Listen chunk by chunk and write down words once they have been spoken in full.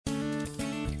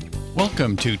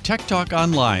Welcome to Tech Talk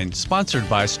Online, sponsored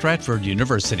by Stratford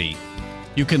University.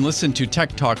 You can listen to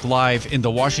Tech Talk live in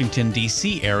the Washington,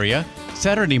 D.C. area,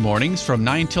 Saturday mornings from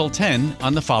 9 till 10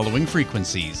 on the following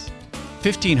frequencies: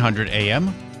 1500 AM,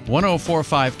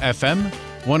 1045 FM,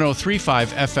 1035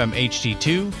 FM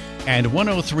HD2, and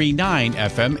 1039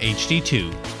 FM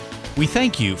HD2. We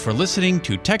thank you for listening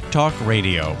to Tech Talk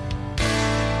Radio.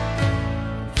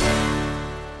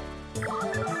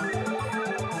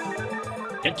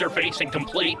 Interfacing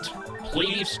complete.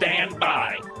 Please stand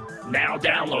by. Now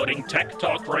downloading Tech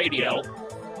Talk Radio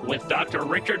with Dr.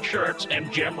 Richard Schertz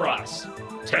and Jim Russ.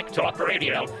 Tech Talk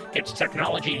Radio, it's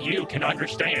technology you can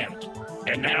understand.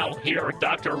 And now, here are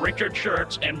Dr. Richard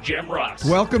Schertz and Jim Russ.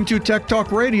 Welcome to Tech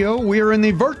Talk Radio. We are in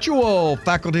the virtual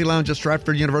faculty lounge at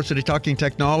Stratford University talking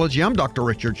technology. I'm Dr.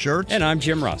 Richard Schertz. And I'm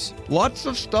Jim Russ. Lots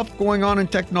of stuff going on in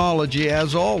technology,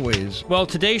 as always. Well,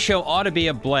 today's show ought to be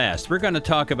a blast. We're going to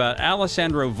talk about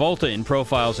Alessandro Volta in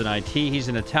Profiles in IT. He's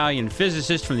an Italian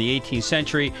physicist from the 18th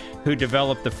century who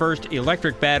developed the first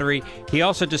electric battery. He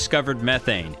also discovered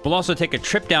methane. We'll also take a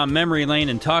trip down memory lane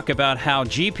and talk about how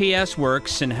GPS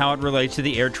works and how it relates to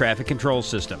the air traffic control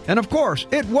system. And of course,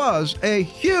 it was a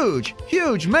huge,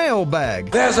 huge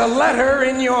mailbag. There's a letter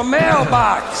in your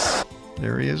mailbox.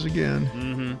 There he is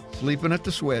again, sleeping at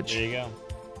the switch. There you go.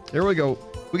 There we go.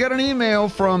 We got an email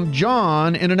from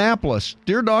John in Annapolis.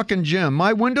 Dear Doc and Jim,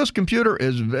 my Windows computer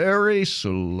is very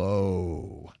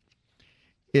slow.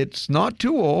 It's not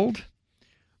too old,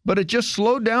 but it just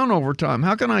slowed down over time.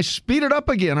 How can I speed it up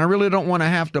again? I really don't want to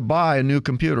have to buy a new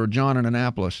computer. John in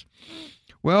Annapolis.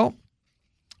 Well,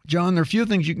 John, there are a few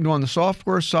things you can do on the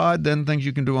software side, then things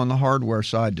you can do on the hardware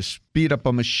side to speed up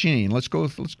a machine. Let's go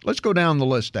down the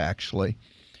list, actually.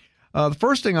 The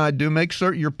first thing I'd do, make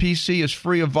certain your PC is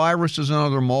free of viruses and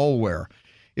other malware.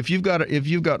 If you've got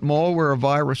malware or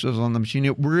viruses on the machine,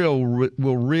 it will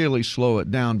really slow it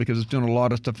down because it's doing a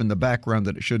lot of stuff in the background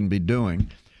that it shouldn't be doing.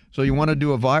 So you want to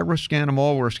do a virus scan, a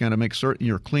malware scan to make certain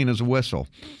you're clean as a whistle.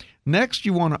 Next,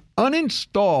 you want to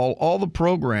uninstall all the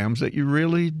programs that you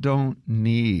really don't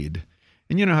need.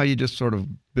 And you know how you just sort of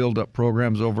build up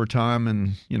programs over time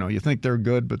and, you think they're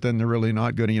good, but then they're really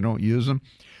not good and you don't use them.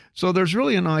 So there's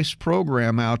really a nice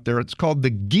program out there. It's called the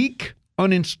Geek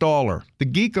Uninstaller. The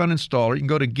Geek Uninstaller. You can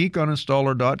go to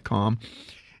geekuninstaller.com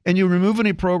and you remove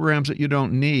any programs that you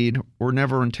don't need or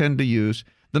never intend to use.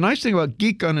 The nice thing about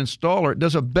Geek Uninstaller, it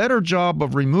does a better job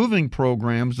of removing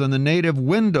programs than the native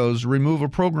Windows Remove a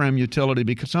Program utility,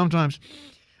 because sometimes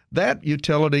that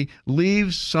utility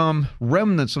leaves some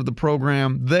remnants of the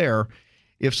program there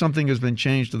if something has been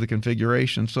changed to the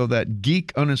configuration. So that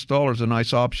Geek Uninstaller is a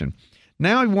nice option.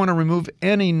 Now you want to remove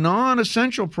any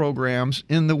non-essential programs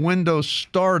in the Windows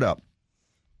startup.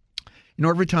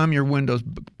 Every time your Windows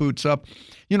boots up,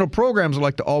 programs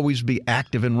like to always be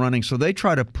active and running, so they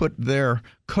try to put their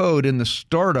code in the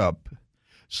startup,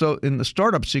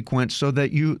 sequence, so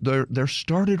that they're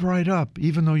started right up,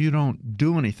 even though you don't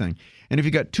do anything. And if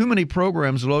you got too many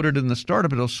programs loaded in the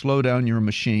startup, it'll slow down your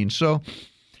machine. So,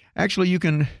 actually, you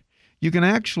can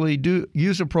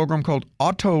use a program called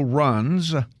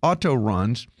Auto-Runs.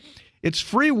 It's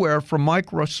freeware from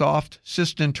Microsoft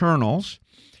Sysinternals.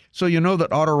 So you know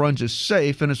that Auto-Runs is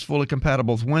safe and it's fully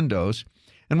compatible with Windows.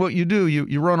 And what you do,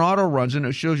 you run Auto-Runs and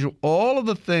it shows you all of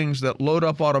the things that load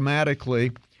up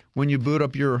automatically when you boot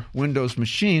up your Windows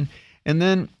machine. And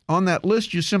then on that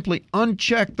list, you simply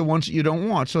uncheck the ones that you don't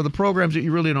want. So the programs that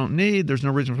you really don't need, there's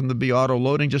no reason for them to be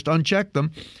auto-loading. Just uncheck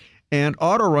them. And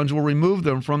Auto-Runs will remove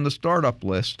them from the startup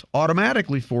list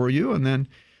automatically for you. And then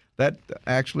that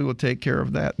actually will take care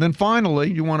of that. Then finally,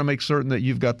 you want to make certain that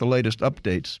you've got the latest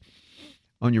updates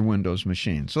on your Windows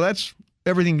machine. So that's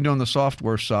everything you do on the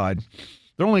software side.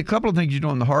 There are only a couple of things you do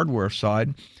on the hardware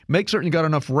side. Make certain you got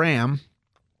enough RAM.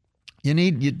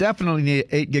 You definitely need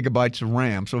 8 gigabytes of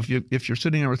RAM. So if you're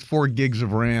sitting there with 4 gigs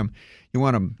of RAM, you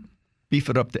want to beef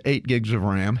it up to 8 gigs of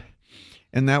RAM,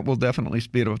 and that will definitely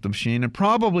speed up the machine. And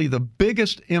probably the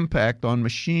biggest impact on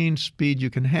machine speed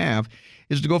you can have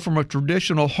is to go from a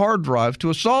traditional hard drive to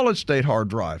a solid-state hard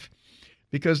drive.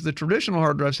 Because the traditional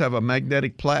hard drives have a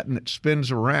magnetic platen that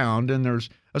spins around, and there's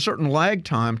a certain lag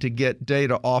time to get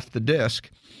data off the disk,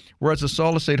 whereas a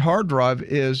solid-state hard drive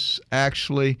is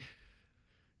actually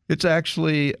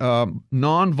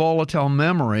non-volatile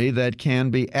memory that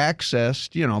can be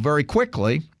accessed, very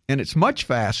quickly, and it's much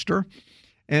faster.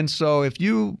 And so if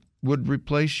you would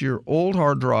replace your old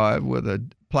hard drive with a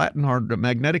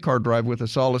magnetic hard drive with a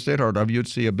solid-state hard drive, you'd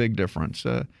see a big difference.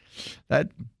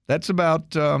 That's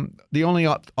about the only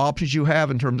options you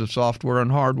have in terms of software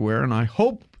and hardware, and I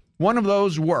hope one of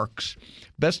those works.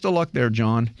 Best of luck there,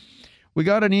 John. We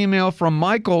got an email from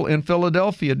Michael in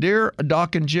Philadelphia. Dear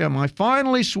Doc and Jim, I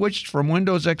finally switched from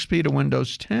Windows XP to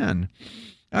Windows 10.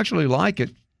 I actually like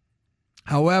it.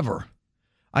 However,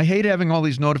 I hate having all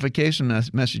these notification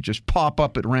messages pop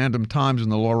up at random times in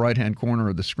the lower right-hand corner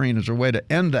of the screen. Is there a way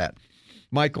to end that?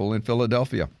 Michael in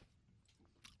Philadelphia.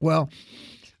 Well,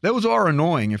 those are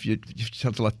annoying if you just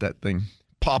have to let that thing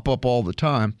pop up all the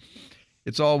time.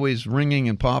 It's always ringing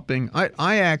and popping.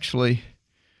 I actually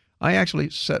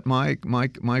set my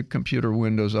computer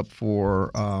windows up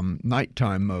for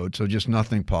nighttime mode, so just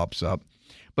nothing pops up.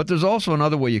 But there's also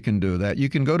another way you can do that. You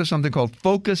can go to something called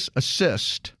Focus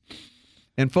Assist,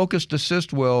 and Focus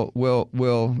Assist will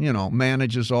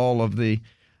manages all of the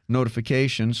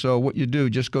notifications. So what you do,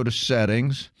 just go to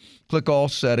Settings, click All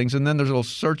Settings, and then there's a little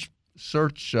search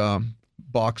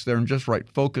box there, and just write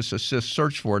Focus Assist,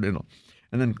 search for it,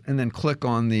 and then click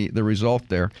on the result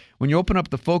there. When you open up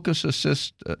the Focus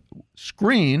Assist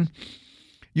screen,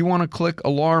 you want to click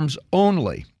Alarms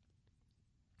Only.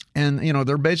 And,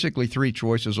 there are basically three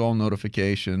choices: all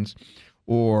notifications,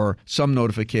 or some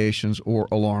notifications, or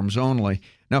alarms only.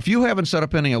 Now, if you haven't set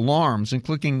up any alarms, and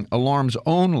clicking Alarms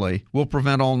Only will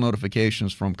prevent all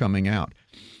notifications from coming out.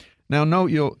 Now,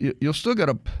 note, you'll still get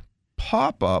a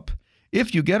pop-up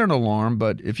if you get an alarm,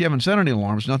 but if you haven't set any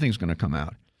alarms, nothing's going to come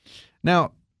out.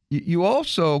 Now, you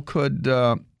also could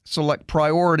select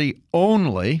Priority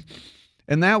Only,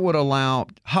 and that would allow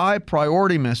high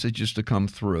priority messages to come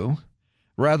through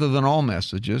rather than all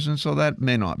messages, and so that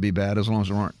may not be bad as long as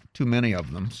there aren't too many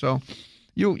of them. So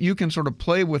you can sort of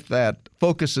play with that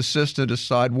Focus Assist to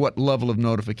decide what level of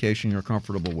notification you're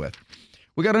comfortable with.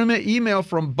 We got an email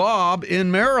from Bob in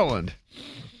Maryland.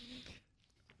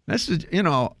 This is,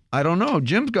 I don't know.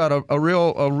 Jim's got a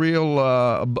real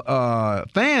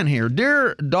fan here.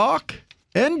 Dear Doc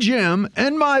and Jim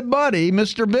and my buddy,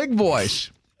 Mr. Big Voice.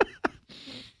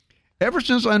 Ever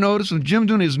since I noticed with Jim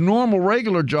doing his normal,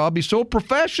 regular job, he's so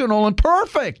professional and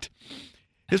perfect.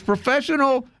 His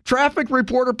professional traffic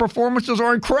reporter performances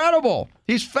are incredible.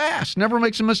 He's fast, never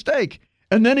makes a mistake.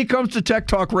 And then he comes to Tech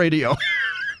Talk Radio.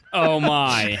 Oh,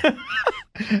 my.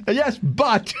 Yes,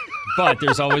 but. But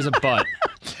there's always a but.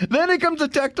 Then he comes to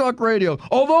Tech Talk Radio.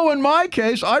 Although in my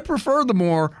case, I prefer the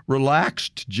more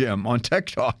relaxed Jim on Tech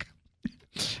Talk.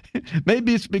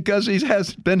 Maybe it's because he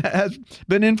has been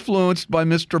influenced by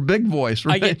Mr. Big Voice.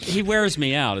 Right? He wears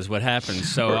me out is what happens.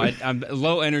 So I'm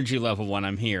low energy level when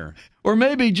I'm here. Or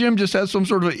maybe Jim just has some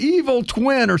sort of evil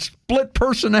twin or split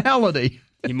personality.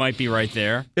 You might be right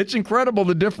there. It's incredible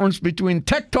the difference between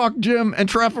Tech Talk Jim and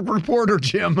Traffic Reporter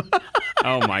Jim.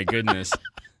 Oh, my goodness.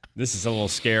 This is a little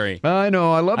scary. I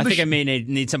know. I think I may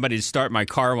need somebody to start my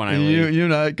car when I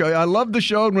leave. I love the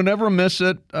show and would never miss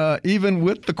it, even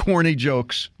with the corny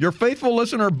jokes. Your faithful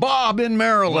listener, Bob in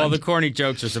Maryland. Well, the corny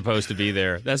jokes are supposed to be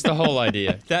there. That's the whole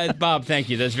idea. Bob, thank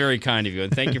you. That's very kind of you.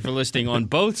 And thank you for listening on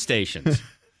both stations.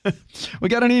 We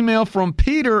got an email from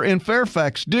Peter in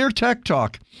Fairfax. Dear Tech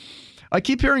Talk, I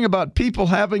keep hearing about people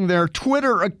having their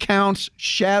Twitter accounts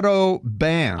shadow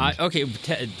banned.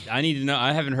 I need to know.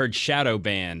 I haven't heard shadow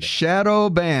banned. Shadow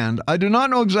banned. I do not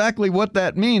know exactly what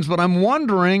that means, but I'm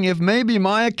wondering if maybe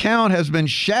my account has been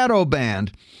shadow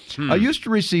banned. I used to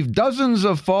receive dozens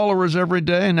of followers every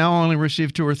day, and now I only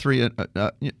receive 2 or 3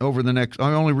 I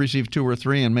only receive 2 or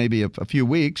 3 in maybe a few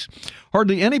weeks.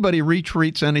 Hardly anybody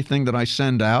retweets anything that I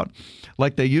send out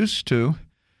like they used to.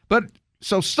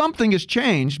 So something has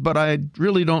changed, but I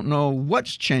really don't know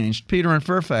what's changed. Peter in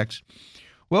Fairfax.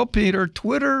 Well, Peter,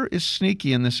 Twitter is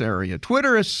sneaky in this area.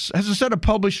 Twitter has a set of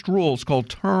published rules called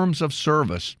Terms of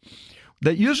Service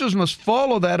that users must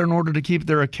follow that in order to keep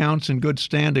their accounts in good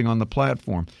standing on the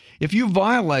platform. If you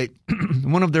violate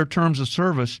one of their Terms of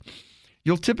Service,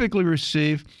 you'll typically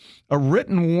receive a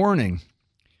written warning,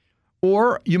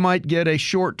 or you might get a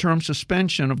short-term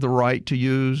suspension of the right to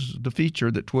use the feature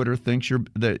that Twitter thinks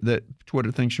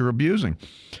you're abusing.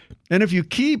 And if you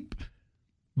keep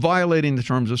violating the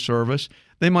Terms of Service,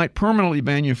 they might permanently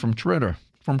ban you from Twitter.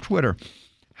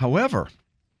 However,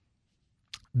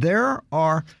 there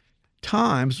are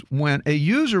times when a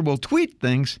user will tweet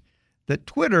things that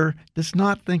Twitter does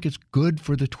not think is good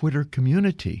for the Twitter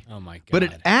community. Oh my God. But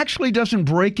it actually doesn't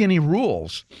break any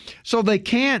rules. So they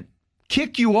can't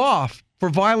kick you off for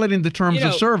violating the Terms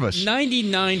of Service.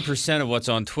 99% of what's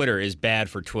on Twitter is bad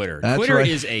for Twitter. That's Twitter right.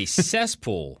 is a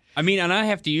cesspool. I mean, and I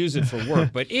have to use it for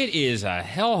work, but it is a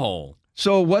hellhole.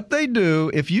 So what they do,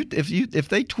 if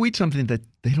they tweet something that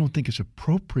they don't think is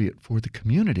appropriate for the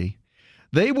community,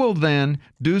 they will then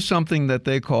do something that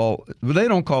they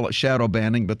don't call it shadow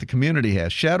banning, but the community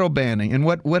has shadow banning. And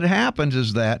what happens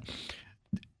is that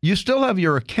you still have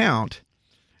your account,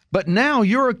 But now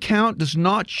your account does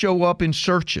not show up in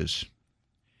searches.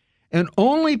 And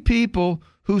only people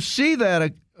who see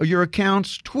that your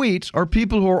account's tweets are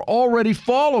people who are already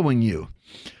following you.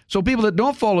 So people that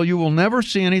don't follow you will never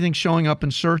see anything showing up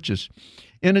in searches.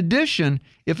 In addition,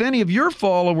 if any of your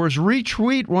followers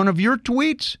retweet one of your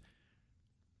tweets,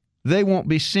 they won't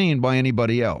be seen by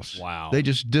anybody else. Wow. They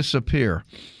just disappear.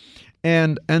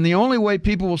 And the only way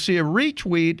people will see a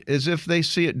retweet is if they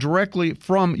see it directly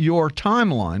from your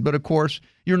timeline. But, of course,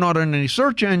 you're not on any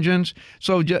search engines,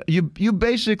 so you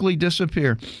basically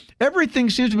disappear. Everything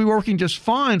seems to be working just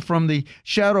fine from the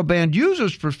shadow banned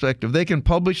user's perspective. They can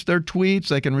publish their tweets.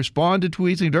 They can respond to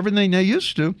tweets. They can do everything they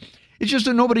used to. It's just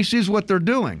that nobody sees what they're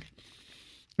doing.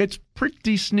 It's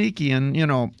pretty sneaky,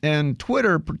 and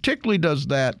Twitter particularly does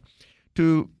that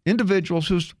to individuals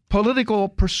whose political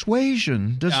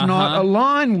persuasion does not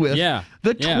align with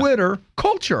the Twitter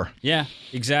culture. Yeah,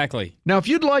 exactly. Now, if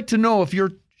you'd like to know if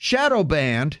you're shadow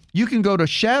banned, you can go to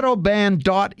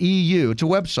shadowban.eu. It's a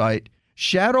website,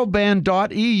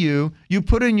 shadowban.eu. You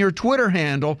put in your Twitter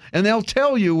handle, and they'll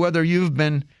tell you whether you've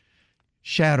been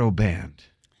shadow banned.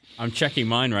 I'm checking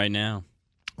mine right now.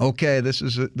 Okay,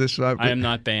 I am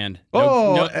not banned.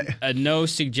 No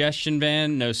suggestion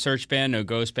ban, no search ban, no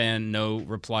ghost ban, no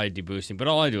reply deboosting. But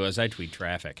all I do is I tweet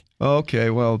traffic. Okay,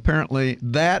 well, apparently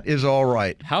that is all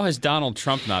right. How has Donald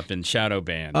Trump not been shadow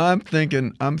banned? I'm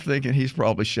thinking he's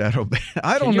probably shadow banned.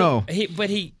 I don't know. But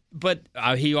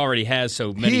he already has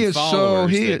so many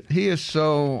followers. He is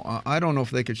so. I don't know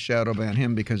if they could shadow ban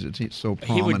him because he's so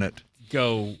prominent. He would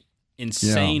go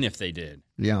insane if they did.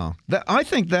 Yeah, I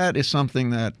think that is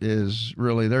something that is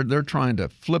really they're trying to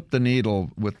flip the needle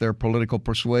with their political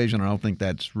persuasion. I don't think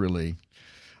that's really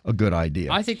a good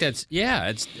idea. I think it's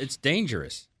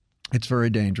dangerous. It's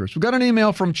very dangerous. We got an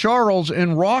email from Charles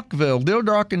in Rockville. Dear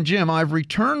Doc and Jim, I've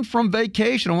returned from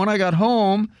vacation, and when I got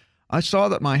home, I saw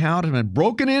that my house had been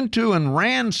broken into and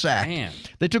ransacked. Man.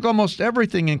 They took almost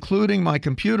everything, including my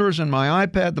computers and my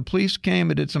iPad. The police came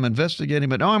and did some investigating,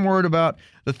 but now I'm worried about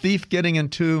the thief getting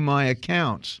into my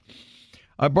accounts.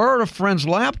 I borrowed a friend's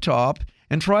laptop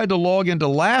and tried to log into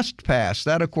LastPass.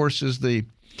 That, of course, is the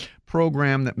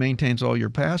program that maintains all your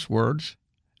passwords.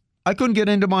 I couldn't get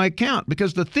into my account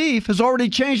because the thief has already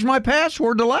changed my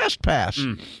password to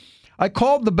LastPass. I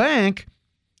called the bank,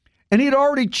 and he'd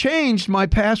already changed my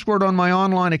password on my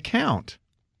online account.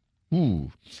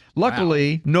 Ooh.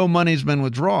 Luckily, no money's been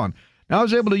withdrawn. Now, I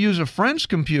was able to use a friend's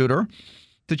computer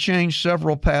to change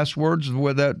several passwords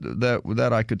that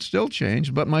I could still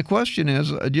change. But my question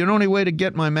is, do you know any way to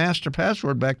get my master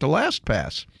password back to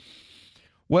LastPass?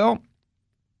 Well,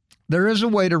 there is a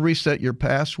way to reset your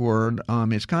password.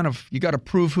 It's kind of, you got to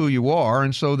prove who you are.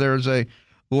 And so there's a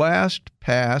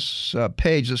LastPass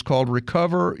page that's called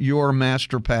Recover Your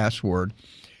Master Password.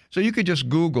 So you could just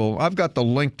Google. I've got the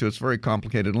link to it. It's a very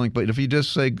complicated link, but if you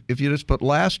just put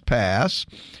LastPass,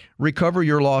 Recover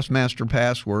Your Lost Master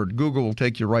Password, Google will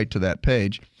take you right to that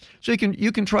page. So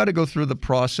you can try to go through the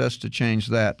process to change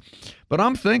that. But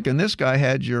I'm thinking this guy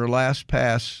had your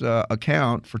LastPass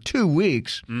account for 2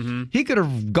 weeks. Mm-hmm. He could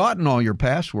have gotten all your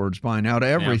passwords by now to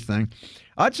everything. Yeah.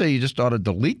 I'd say you just ought to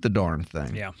delete the darn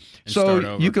thing. Yeah.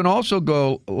 So you can also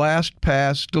go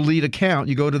LastPass, delete account.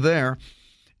 You go to there,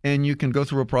 and you can go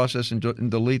through a process and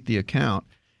delete the account.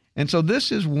 And so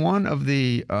this is one of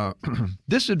the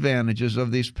disadvantages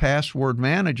of these password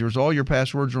managers. All your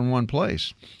passwords are in one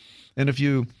place. And if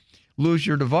you lose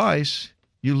your device,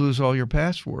 you lose all your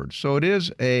passwords. So it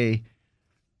is a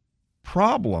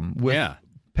problem with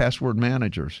password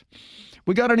managers.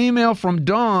 We got an email from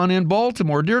Don in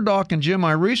Baltimore. Dear Doc and Jim,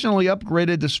 I recently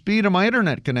upgraded the speed of my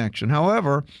internet connection.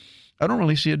 However, I don't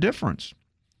really see a difference.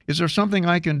 Is there something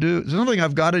I can do? Is there something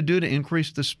I've got to do to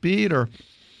increase the speed? Or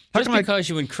just because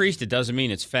you increased it doesn't mean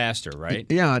it's faster, right?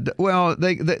 Yeah. Well,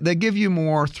 they give you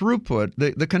more throughput.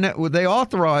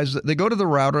 They go to the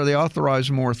router. They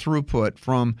authorize more throughput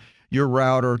from your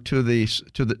router to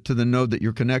the node that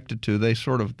you're connected to. They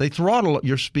throttle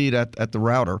your speed at the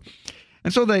router.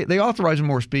 And so they authorize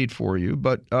more speed for you,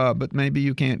 but maybe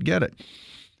you can't get it.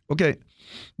 Okay,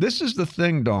 this is the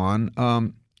thing,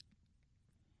 Don.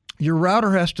 Your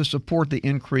router has to support the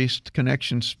increased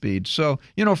connection speed. So,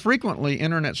 frequently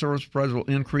internet service providers will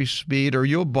increase speed, or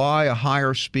you'll buy a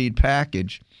higher speed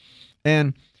package, but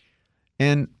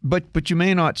you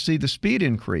may not see the speed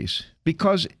increase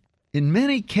because in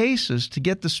many cases, to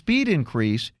get the speed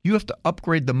increase, you have to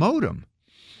upgrade the modem.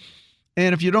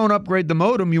 And if you don't upgrade the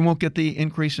modem, you won't get the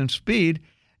increase in speed.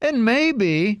 And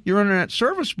maybe your internet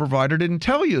service provider didn't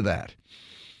tell you that.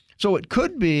 So it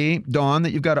could be, Don,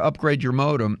 that you've got to upgrade your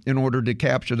modem in order to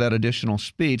capture that additional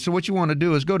speed. So what you want to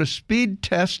do is go to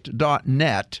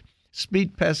speedtest.net,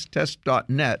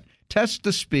 speedtest.net, test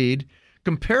the speed,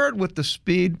 compare it with the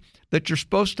speed that you're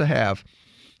supposed to have.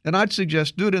 And I'd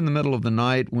suggest do it in the middle of the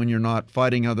night when you're not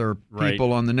fighting other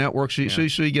people on the network, so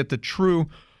you get the true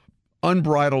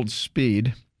unbridled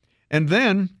speed. And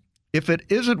then, if it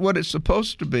isn't what it's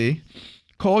supposed to be,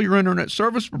 call your internet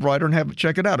service provider and have it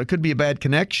check it out. It could be a bad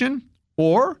connection,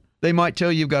 or they might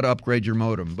tell you you've got to upgrade your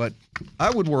modem. But I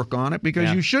would work on it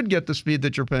because you should get the speed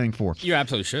that you're paying for. You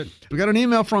absolutely should. We got an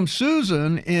email from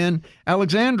Susan in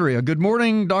Alexandria. Good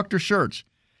morning, Dr. Schertz.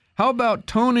 How about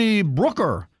Tony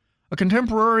Brooker, a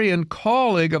contemporary and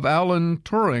colleague of Alan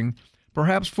Turing,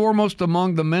 perhaps foremost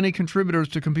among the many contributors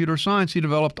to computer science? He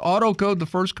developed AutoCode, the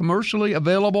first commercially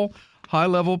available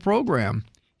high-level program.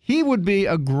 He would be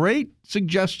a great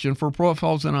suggestion for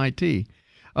profiles in IT.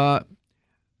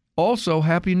 Also,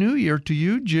 Happy New Year to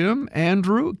you, Jim,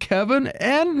 Andrew, Kevin,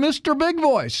 and Mr. Big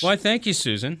Voice. Why, thank you,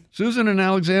 Susan. Susan in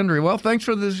Alexandria. Well, thanks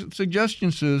for the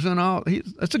suggestion, Susan.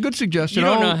 That's a good suggestion. You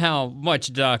don't know how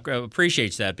much Doc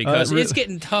appreciates that because it's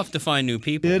getting tough to find new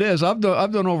people. It is. I've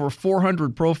done over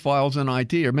 400 profiles in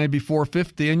IT, or maybe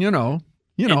 450, and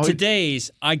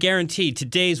I guarantee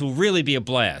today's will really be a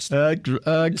blast.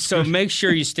 So make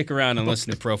sure you stick around and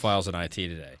listen to Profiles in IT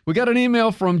today. We got an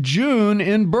email from June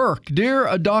in Burke.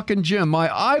 Dear Doc and Jim, my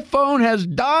iPhone has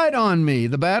died on me.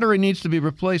 The battery needs to be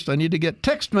replaced. I need to get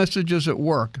text messages at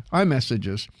work,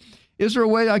 iMessages. Is there a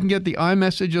way I can get the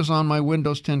iMessages on my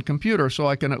Windows 10 computer so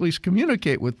I can at least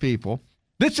communicate with people?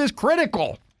 This is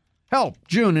critical. Help,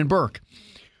 June in Burke.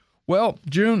 Well,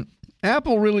 June,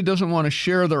 Apple really doesn't want to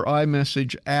share their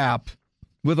iMessage app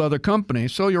with other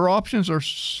companies, so your options are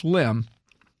slim.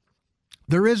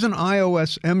 There is an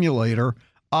iOS emulator,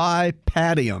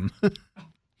 iPadium.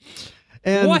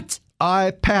 What?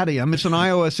 iPadium. It's an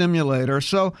iOS emulator.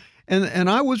 So, and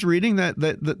I was reading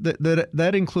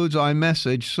that includes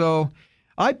iMessage. So,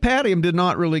 iPadium did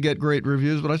not really get great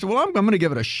reviews, but I said, well, I'm going to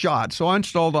give it a shot. So I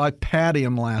installed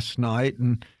iPadium last night,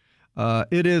 and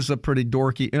it is a pretty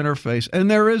dorky interface,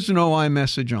 and there is no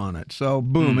iMessage on it. So,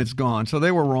 boom, it's gone. So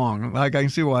they were wrong. Like, I can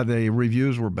see why the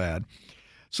reviews were bad.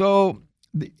 So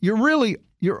your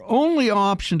only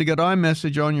option to get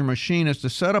iMessage on your machine is to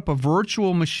set up a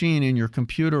virtual machine in your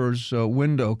computer's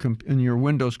in your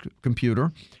Windows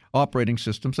computer operating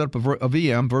system. Set up a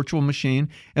VM, virtual machine,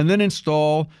 and then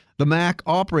install the Mac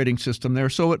operating system there.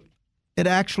 So it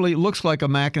actually looks like a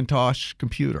Macintosh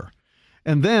computer.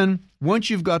 And then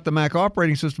once you've got the Mac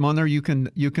operating system on there, you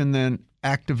can then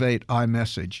activate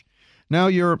iMessage. Now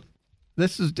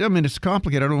it's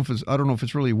complicated. I don't know if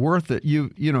it's really worth it. You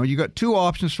got two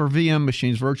options for VM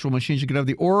machines, virtual machines. You can have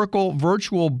the Oracle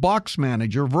Virtual Box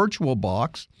Manager,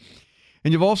 VirtualBox,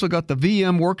 and you've also got the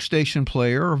VM Workstation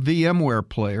Player or VMware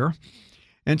Player,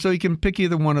 and so you can pick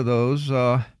either one of those.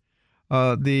 You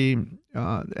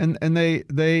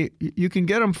can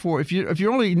get them for if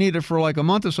you only need it for like a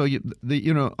month or so. I think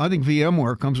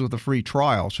VMware comes with a free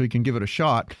trial, so you can give it a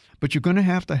shot. But you're going to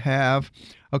have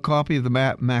a copy of the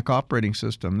Mac operating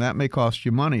system. That may cost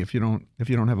you money if you don't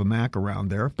have a Mac around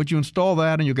there. But you install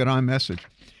that and you get iMessage.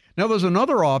 Now there's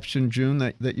another option, June,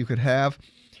 that you could have,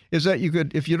 is that you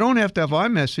could, if you don't have to have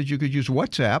iMessage, you could use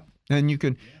WhatsApp,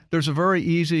 and there's a very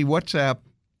easy WhatsApp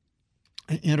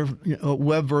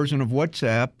web version of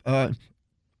WhatsApp.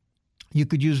 You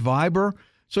could use Viber,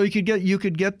 so you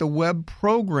could get the web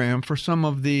program for some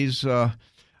of these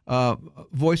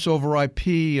voice over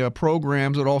IP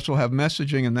programs that also have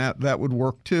messaging, and that would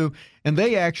work too. And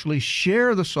they actually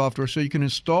share the software, so you can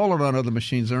install it on other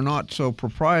machines. They're not so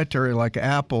proprietary like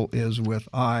Apple is with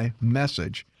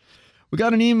iMessage. We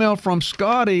got an email from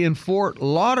Scotty in Fort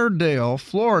Lauderdale,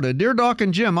 Florida. Dear Doc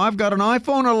and Jim, I've got an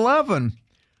iPhone 11.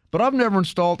 But I've never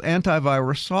installed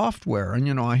antivirus software.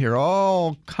 And, I hear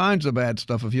all kinds of bad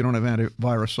stuff if you don't have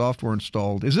antivirus software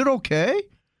installed. Is it okay?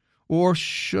 Or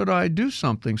should I do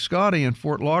something? Scotty in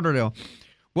Fort Lauderdale.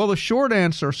 Well, the short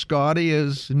answer, Scotty,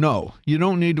 is no. You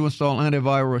don't need to install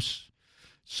antivirus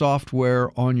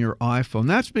software on your iPhone.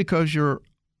 That's because your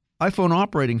iPhone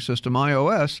operating system,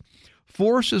 iOS,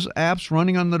 forces apps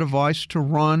running on the device to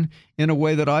run in a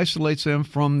way that isolates them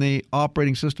from the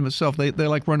operating system itself. They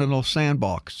like run in a little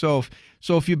sandbox. So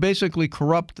if you basically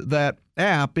corrupt that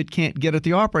app, it can't get at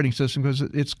the operating system because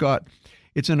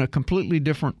it's in a completely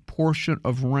different portion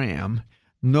of RAM,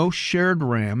 no shared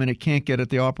RAM, and it can't get at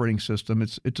the operating system.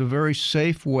 It's a very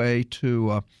safe way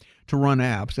to run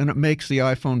apps, and it makes the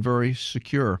iPhone very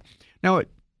secure. Now,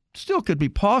 it still could be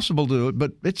possible to do it,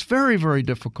 but it's very, very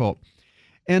difficult.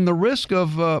 And the risk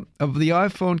of the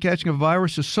iPhone catching a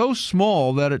virus is so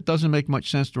small that it doesn't make much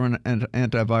sense to run an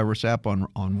antivirus app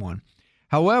on one.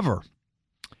 However,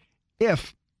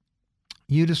 if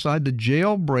you decide to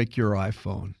jailbreak your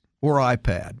iPhone or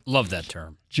iPad. Love that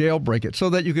term. Jailbreak it so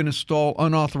that you can install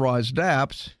unauthorized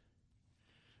apps.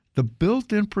 The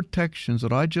built-in protections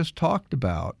that I just talked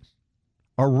about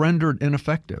are rendered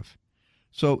ineffective.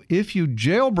 So if you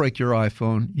jailbreak your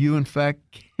iPhone, you in fact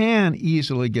can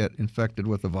easily get infected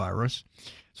with a virus.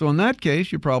 So in that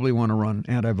case, you probably want to run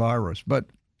antivirus. But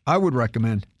I would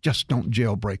recommend just don't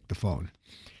jailbreak the phone.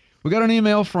 We got an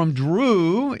email from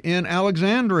Drew in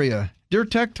Alexandria. Dear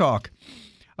Tech Talk,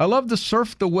 I love to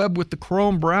surf the web with the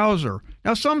Chrome browser.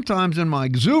 Now, sometimes in my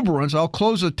exuberance, I'll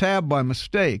close a tab by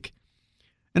mistake.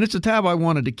 And it's a tab I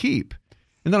wanted to keep.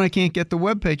 And then I can't get the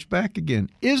web page back again.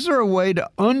 Is there a way to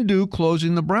undo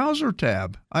closing the browser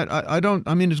tab?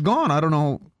 I mean, it's gone. I don't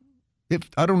know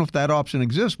if that option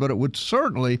exists, but it would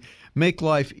certainly make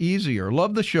life easier.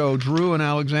 Love the show, Drew in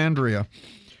Alexandria.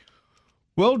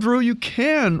 Well, Drew, you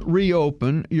can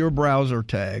reopen your browser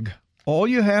tag. All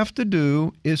you have to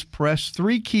do is press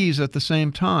 3 keys at the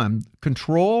same time,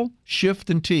 Control, Shift,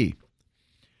 and T.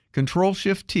 Control,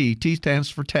 Shift, T. T stands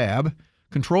for tab.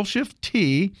 Control, Shift,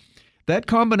 T. That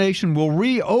combination will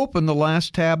reopen the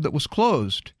last tab that was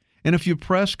closed. And if you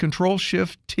press Control,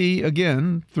 Shift, T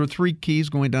again, through 3 keys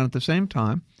going down at the same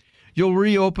time, you'll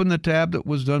reopen the tab that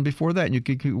was done before that, and you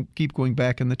can keep going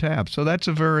back in the tab. So that's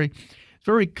very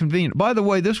convenient. By the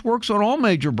way, this works on all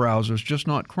major browsers, just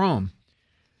not Chrome.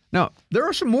 Now, there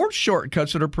are some more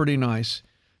shortcuts that are pretty nice.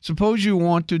 Suppose you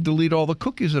want to delete all the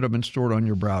cookies that have been stored on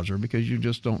your browser because you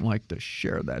just don't like to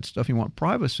share that stuff. You want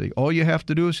privacy. All you have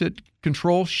to do is hit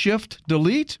Control, Shift,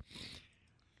 Delete,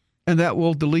 and that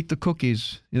will delete the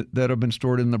cookies that have been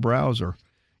stored in the browser.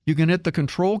 You can hit the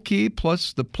Control key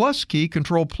plus the plus key,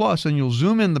 Control plus, and you'll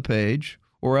zoom in the page,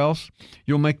 or else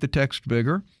you'll make the text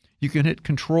bigger. You can hit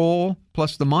Control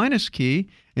plus the minus key,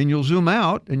 and you'll zoom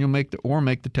out, and you'll make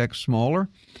the text smaller.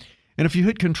 And if you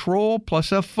hit Control plus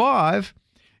F5,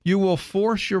 you will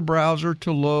force your browser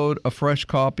to load a fresh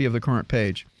copy of the current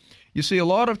page. You see, a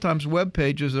lot of times web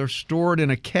pages are stored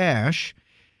in a cache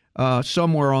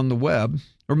somewhere on the web,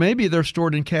 or maybe they're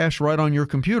stored in cache right on your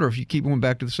computer if you keep going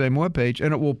back to the same web page,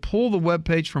 and it will pull the web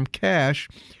page from cache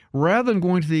rather than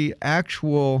going to the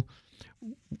actual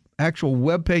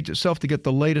web page itself to get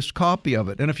the latest copy of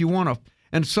it. And if you want to,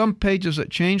 and some pages that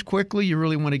change quickly, you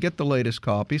really want to get the latest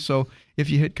copy. So if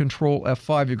you hit Control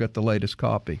F5, you get the latest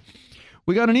copy.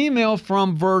 We got an email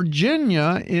from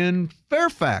Virginia in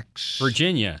Fairfax.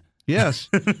 Virginia. Yes.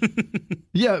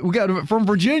 Yeah, we got it from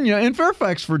Virginia in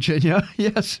Fairfax, Virginia.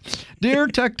 Yes. Dear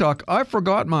Tech Talk, I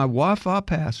forgot my Wi-Fi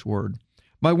password.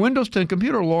 My Windows 10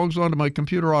 computer logs onto my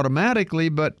computer automatically,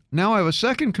 but now I have a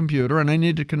second computer and I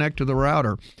need to connect to the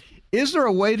router. Is there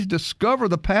a way to discover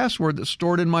the password that's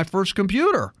stored in my first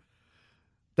computer?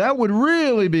 That would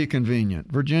really be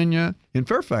convenient. Virginia in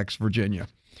Fairfax, Virginia.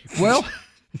 Well,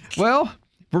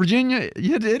 Virginia,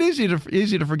 it is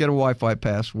easy to forget a Wi-Fi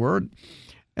password.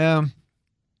 And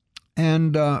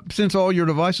since all your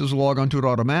devices log onto it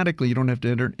automatically, you don't have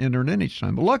to enter it in each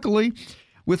time. But luckily,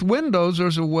 with Windows,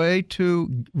 there's a way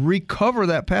to recover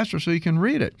that password so you can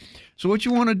read it. So what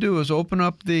you want to do is open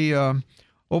up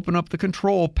the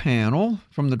control panel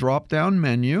from the drop-down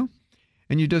menu,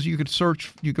 and you could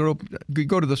search. You go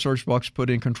to the search box, put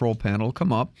in control panel,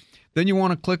 come up. Then you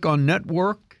want to click on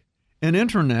Network and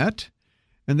Internet,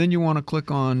 and then you want to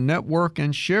click on Network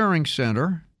and Sharing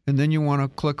Center, and then you want to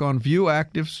click on View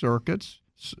Active Circuits,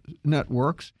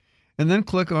 Networks, and then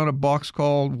click on a box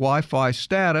called Wi-Fi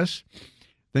Status.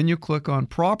 Then you click on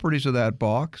Properties of that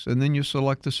box, and then you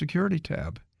select the Security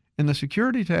tab. And the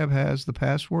Security tab has the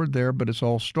password there, but it's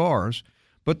all stars.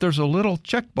 But there's a little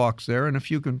checkbox there, and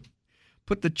if you can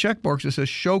put the checkbox that says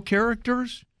Show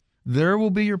Characters, there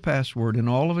will be your password in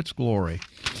all of its glory.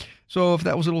 So if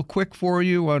that was a little quick for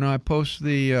you, when I post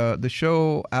the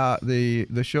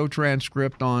show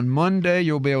transcript on Monday,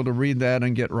 you'll be able to read that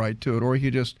and get right to it. Or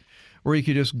you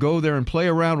could just go there and play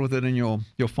around with it, and you'll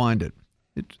find it.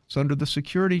 It's under the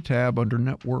Security tab under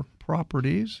Network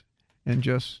Properties, and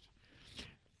just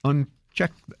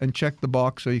check the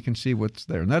box so you can see what's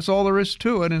there. And that's all there is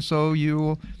to it. And so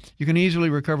you can easily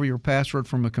recover your password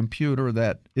from a computer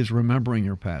that is remembering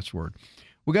your password.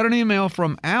 We got an email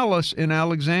from Alice in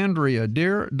Alexandria.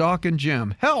 Dear Doc and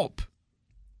Jim, help!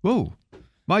 Whoa,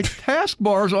 my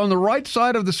taskbar's on the right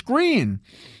side of the screen.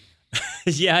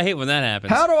 Yeah, I hate when that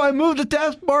happens. How do I move the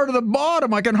taskbar to the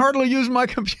bottom? I can hardly use my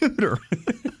computer.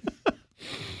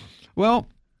 Well,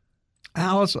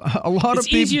 Alice, a lot It's of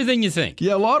people. easier than you think.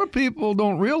 Yeah, a lot of people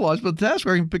don't realize, but the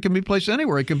taskbar can be placed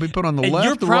anywhere. It can be put on the And left,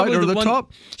 you're the right, probably or the one,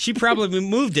 top. She probably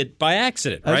moved it by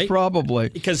accident, That's right? probably.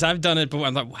 Because I've done it before.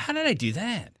 I'm like, how did I do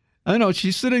that? I know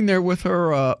she's sitting there with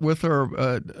her with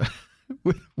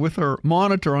her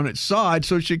monitor on its side,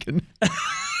 so she can.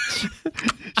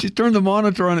 She's turned the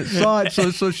monitor on its side,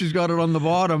 so she's got it on the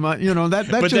bottom. That's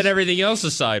But just, then everything else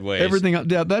is sideways. everything.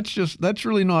 Yeah, that's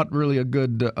really not really a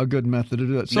good method to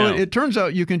do it. So No. it turns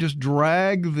out you can just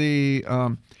drag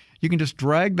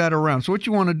that around. So what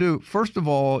you want to do, first of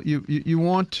all, you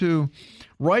want to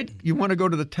go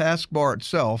to the taskbar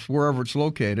itself, wherever it's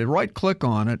located. Right click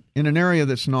on it in an area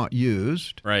that's not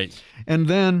used. Right. And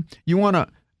then you want to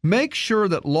make sure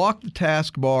that lock the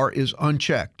taskbar is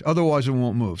unchecked. Otherwise, it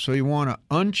won't move. So you want to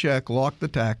uncheck, lock the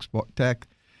Taskbar.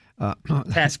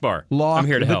 lock I'm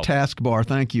here to the help. taskbar.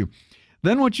 Thank you.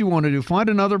 Then what you want to do, find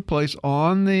another place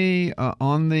on the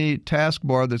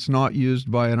taskbar that's not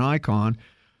used by an icon.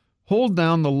 Hold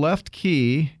down the left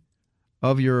key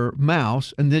of your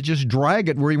mouse and then just drag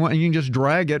it where you want. And you can just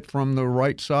drag it from the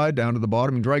right side down to the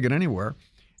bottom and drag it anywhere.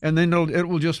 And then it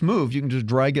will just move. You can just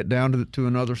drag it down to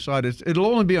another side. It'll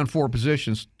only be on 4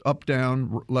 positions, up,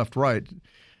 down, left, right.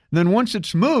 Then once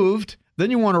it's moved,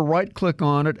 then you want to right-click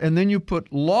on it, and then you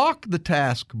put lock the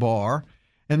taskbar,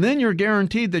 and then you're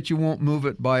guaranteed that you won't move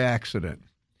it by accident.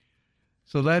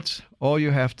 So that's all you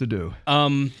have to do.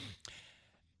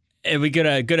 And we get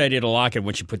a good idea to lock it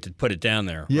once you put it down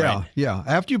there. Yeah, right? yeah.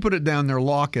 After you put it down there,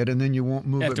 lock it, and then you won't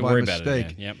move Have it to by worry mistake. about it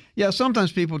again. Yep. Yeah,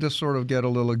 sometimes people just sort of get a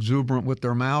little exuberant with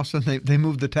their mouse, and they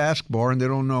move the taskbar, and they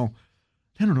don't know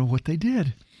what they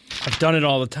did. I've done it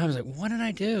all the time. It's like, what did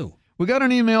I do? We got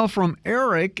an email from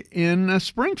Eric in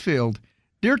Springfield.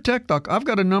 Dear Tech Talk, I've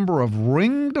got a number of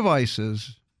Ring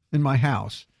devices in my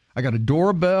house. I got a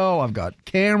doorbell. I've got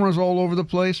cameras all over the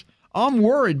place. I'm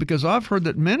worried because I've heard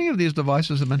that many of these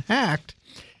devices have been hacked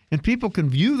and people can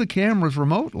view the cameras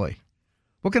remotely.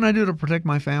 What can I do to protect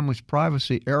my family's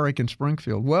privacy? Eric in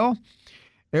Springfield. Well,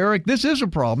 Eric, this is a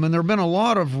problem, and there have been a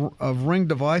lot of Ring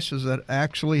devices that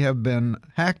actually have been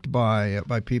hacked by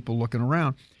people looking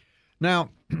around. Now,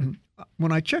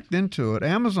 when I checked into it,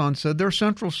 Amazon said their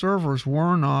central servers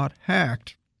were not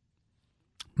hacked.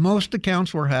 Most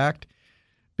accounts were hacked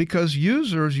because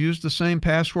users used the same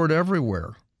password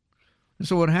everywhere.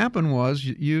 So what happened was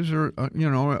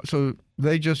so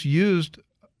they just used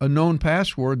a known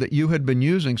password that you had been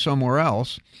using somewhere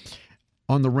else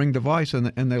on the Ring device,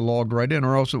 and they logged right in,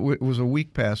 or else it was a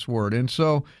weak password. And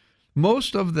so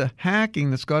most of the hacking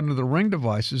that's got into the Ring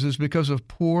devices is because of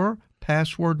poor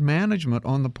password management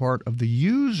on the part of the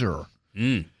user.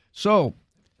 So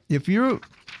if you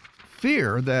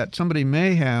fear that somebody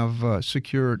may have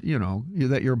secured,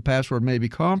 that your password may be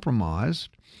compromised,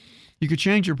 you could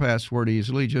change your password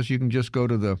easily. You can just go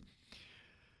to the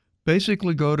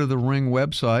Ring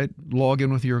website, log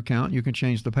in with your account. You can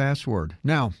change the password.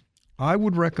 Now, I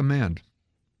would recommend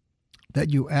that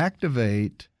you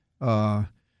activate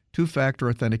two-factor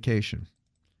authentication.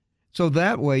 So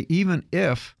that way, even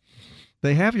if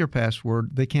they have your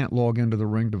password, they can't log into the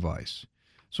Ring device.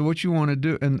 So what you want to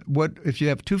do, if you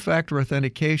have two-factor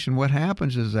authentication, what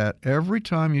happens is that every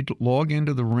time you log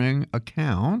into the Ring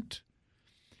account,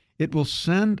 it will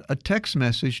send a text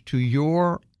message to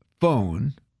your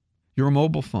phone, your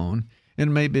mobile phone,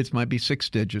 and maybe it might be 6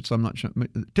 digits. I'm not sure.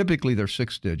 Typically, they're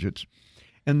 6 digits.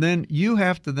 And then you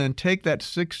have to then take that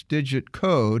 6-digit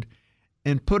code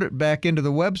and put it back into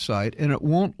the website, and it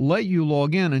won't let you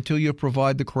log in until you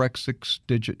provide the correct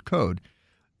 6-digit code.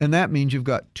 And that means you've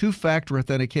got two-factor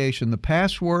authentication, the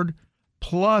password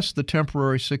plus the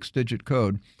temporary 6-digit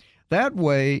code. That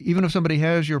way, even if somebody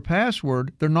has your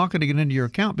password, they're not going to get into your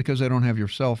account because they don't have your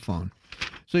cell phone.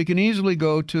 So you can easily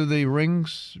go to the Ring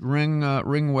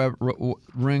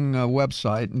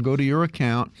website and go to your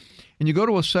account, and you go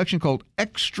to a section called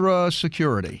Extra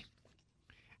Security.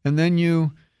 And then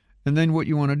what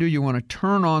you want to do, you want to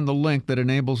turn on the link that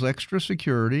enables extra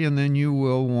security, and then you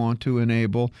will want to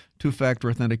enable two-factor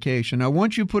authentication. Now,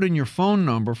 once you put in your phone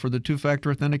number for the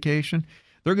two-factor authentication,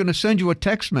 they're going to send you a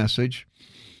text message,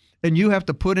 and you have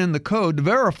to put in the code to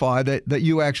verify that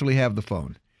you actually have the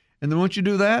phone. And then once you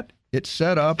do that, it's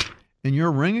set up, and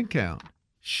your Ring account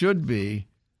should be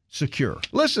secure.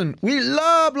 Listen, we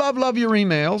love your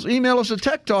emails. Email us at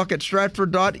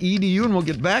techtalk@stratford.edu, and we'll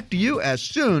get back to you as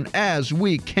soon as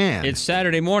we can. It's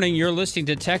Saturday morning. You're listening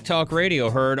to Tech Talk Radio,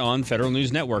 heard on Federal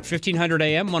News Network, 1500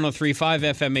 AM, 103.5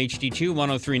 FM HD2,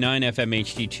 103.9 FM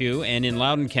HD2, and in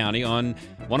Loudoun County on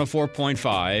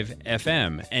 104.5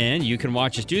 FM. And you can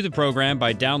watch us do the program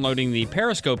by downloading the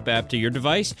Periscope app to your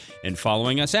device and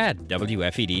following us at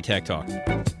WFED Tech Talk.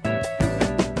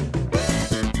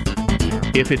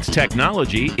 If it's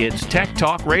technology, it's Tech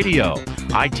Talk Radio.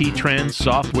 IT trends,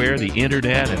 software, the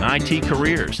internet, and IT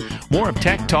careers. More of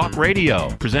Tech Talk Radio,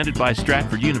 presented by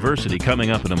Stratford University,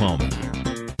 coming up in a moment.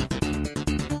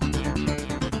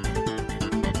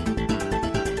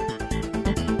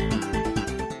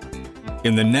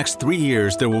 In the next 3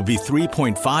 years, there will be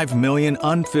 3.5 million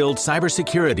unfilled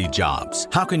cybersecurity jobs.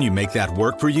 How can you make that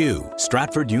work for you?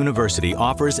 Stratford University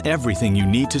offers everything you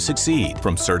need to succeed,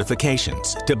 from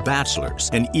certifications to bachelor's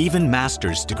and even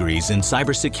master's degrees in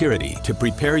cybersecurity to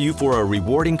prepare you for a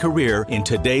rewarding career in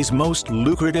today's most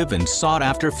lucrative and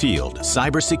sought-after field,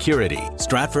 cybersecurity.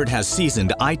 Stratford has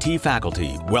seasoned IT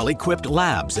faculty, well-equipped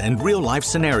labs, and real-life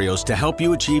scenarios to help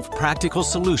you achieve practical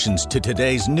solutions to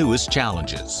today's newest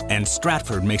challenges. And Stratford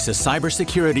makes a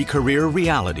cybersecurity career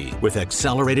reality with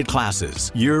accelerated classes,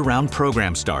 year-round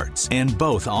program starts, and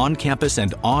both on-campus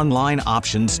and online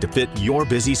options to fit your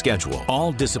busy schedule.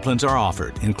 All disciplines are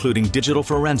offered, including digital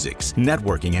forensics,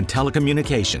 networking, and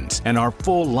telecommunications, and our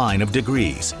full line of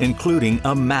degrees, including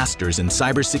a master's in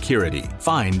cybersecurity.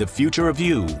 Find the future of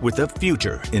you with a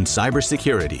future in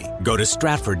cybersecurity. Go to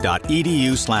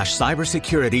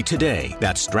stratford.edu/cybersecurity today.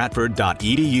 That's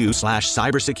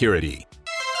stratford.edu/cybersecurity.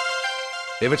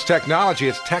 If it's technology,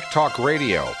 it's Tech Talk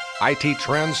Radio. IT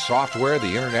trends, software, the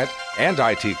internet, and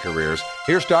IT careers.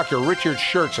 Here's Dr. Richard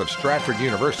Schertz of Stratford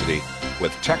University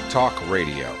with Tech Talk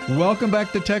Radio. Welcome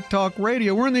back to Tech Talk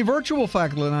Radio. We're in the virtual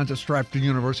faculty lounge at Stratford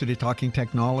University talking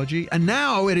technology. And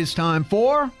now it is time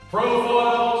for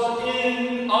Profiles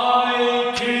in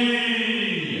IT.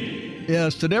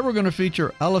 Yes, today we're going to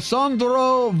feature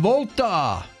Alessandro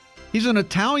Volta. He's an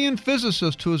Italian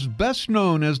physicist who is best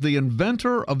known as the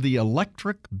inventor of the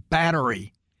electric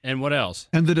battery. And what else?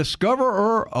 And the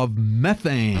discoverer of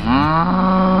methane.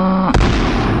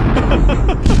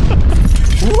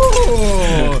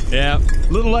 Whoa! Yeah.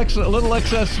 Little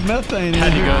excess methane.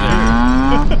 Had to go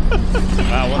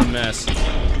there. Wow, what a mess.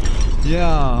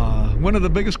 Yeah. One of the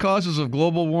biggest causes of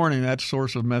global warming, that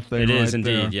source of methane. It is right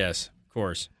indeed, there. yes, of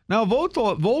course. Now,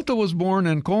 Volta was born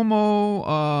in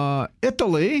Como,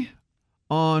 Italy,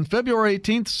 on February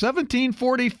 18th,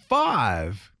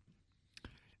 1745.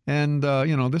 And,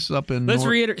 this is up in... Let's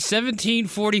reiterate,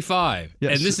 1745.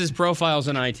 Yes. And this is Profiles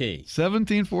in IT.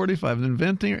 1745,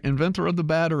 inventor of the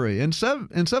battery. In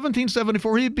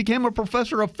 1774, he became a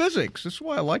professor of physics. This is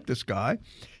why I like this guy.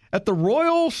 At the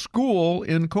Royal School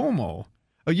in Como.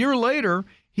 A year later,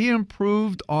 he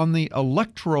improved on the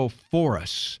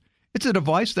electrophorus. It's a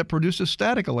device that produces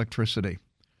static electricity.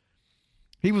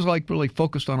 He was really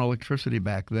focused on electricity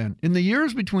back then. In the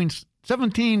years between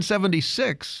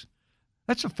 1776,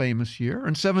 that's a famous year,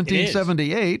 and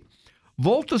 1778,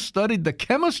 Volta studied the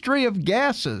chemistry of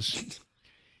gases.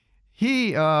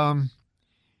 He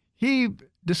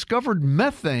discovered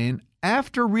methane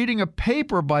after reading a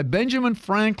paper by Benjamin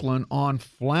Franklin on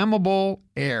flammable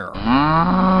air.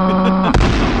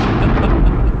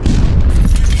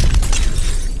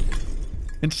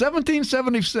 In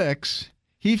 1776,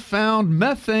 he found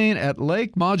methane at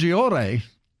Lake Maggiore,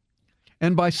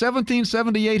 and by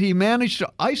 1778, he managed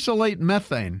to isolate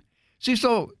methane. See,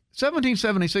 so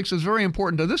 1776 is very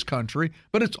important to this country,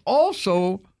 but it's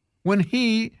also when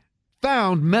he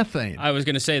found methane. I was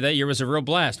going to say that year was a real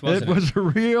blast, wasn't it? It was a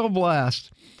real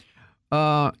blast.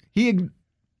 He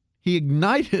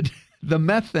ignited the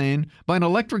methane by an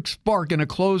electric spark in a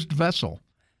closed vessel.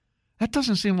 That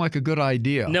doesn't seem like a good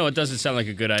idea. No, it doesn't sound like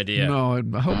a good idea. No, I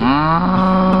hope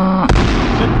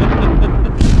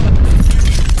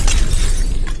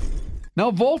Now,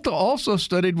 Volta also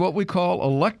studied what we call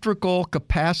electrical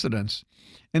capacitance,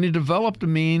 and he developed a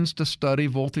means to study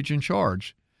voltage and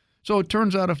charge. So it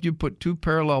turns out if you put two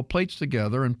parallel plates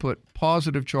together and put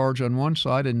positive charge on one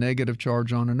side and negative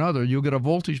charge on another, you'll get a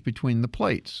voltage between the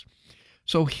plates.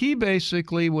 So he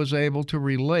basically was able to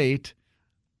relate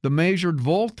the measured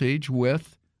voltage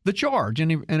with the charge,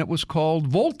 and it was called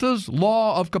Volta's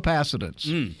law of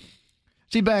capacitance.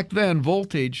 See, back then,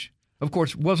 voltage, of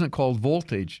course, wasn't called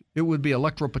voltage. It would be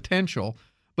electropotential.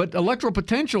 But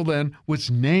electropotential then was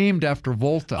named after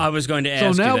Volta. I was going to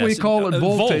ask So now you that. we call it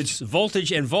voltage.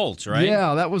 Voltage and volts, right?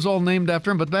 Yeah, that was all named after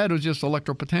him, but that was just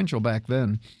electropotential back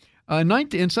then. In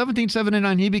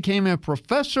 1779, he became a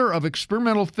professor of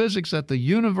experimental physics at the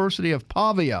University of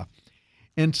Pavia.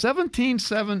 In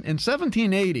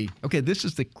 1780, okay, this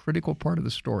is the critical part of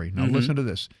the story. Now listen to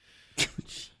this.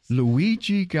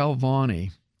 Luigi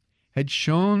Galvani had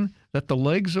shown that the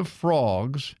legs of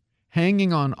frogs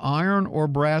hanging on iron or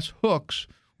brass hooks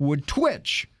would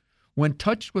twitch when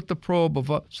touched with the probe of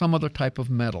some other type of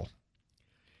metal.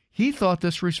 He thought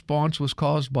this response was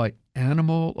caused by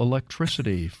animal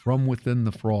electricity from within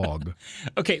the frog.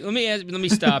 Okay, let me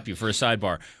stop you for a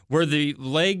sidebar. Were the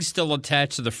legs still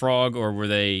attached to the frog, or were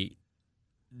they?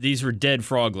 These were dead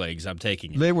frog legs. I'm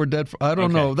taking it. They were dead. I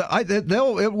don't know.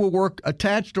 It will work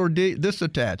attached or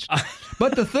disattached.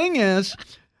 But the thing is,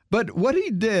 what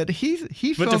he did, he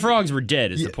But felt, the frogs were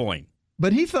dead. Is the point?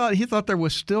 But he thought there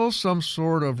was still some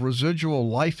sort of residual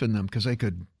life in them because they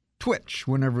could twitch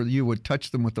whenever you would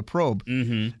touch them with the probe.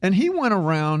 Mm-hmm. And he went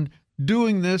around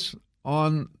doing this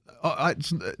on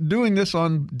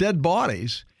dead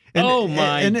bodies.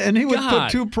 And, and he would put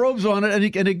two probes on it, and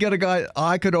he'd get a guy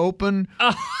eye could open,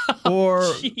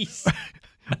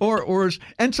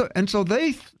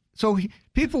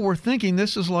 people were thinking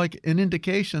this is like an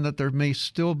indication that there may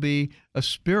still be a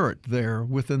spirit there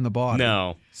within the body.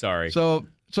 No, sorry. So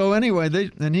anyway,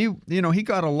 he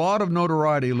got a lot of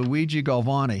notoriety, Luigi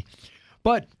Galvani,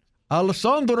 but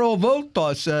Alessandro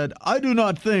Volta said, I do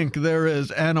not think there is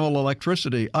animal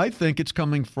electricity. I think it's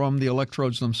coming from the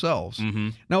electrodes themselves.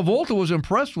 Mm-hmm. Now, Volta was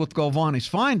impressed with Galvani's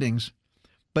findings,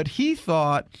 but he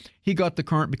thought he got the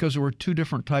current because there were two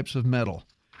different types of metal.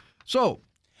 So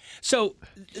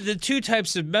the two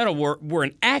types of metal were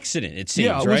an accident, it seems,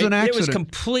 yeah, it was an accident. It was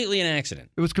completely an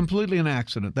accident. It was completely an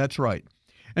accident. That's right.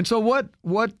 And so what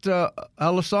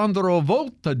Alessandro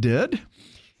Volta did,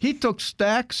 he took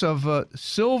stacks of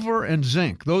silver and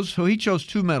zinc. So he chose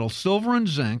two metals, silver and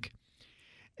zinc,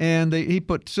 and he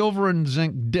put silver and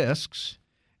zinc discs,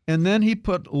 and then he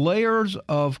put layers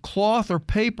of cloth or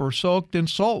paper soaked in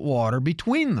salt water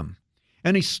between them.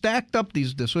 And he stacked up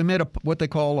these discs. So he made what they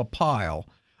call a pile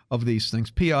of these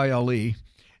things, P-I-L-E.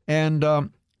 And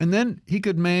then he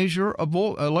could measure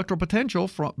electropotential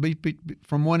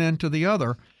from one end to the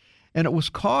other. And it was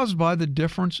caused by the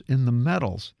difference in the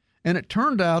metals. And it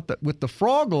turned out that with the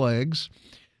frog legs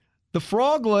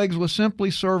was simply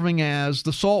serving as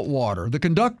the salt water, the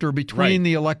conductor between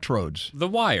the electrodes. The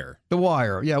wire.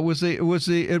 Yeah, it was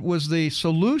the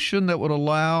solution that would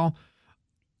allow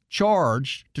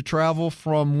charge to travel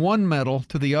from one metal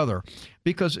to the other.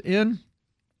 Because in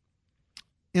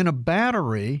a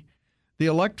battery, the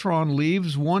electron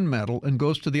leaves one metal and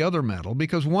goes to the other metal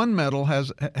because one metal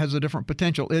has a different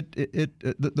potential.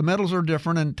 The metals are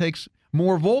different, and it takes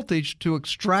more voltage to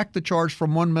extract the charge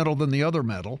from one metal than the other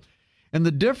metal. And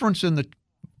the difference in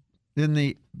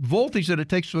the voltage that it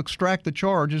takes to extract the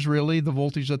charge is really the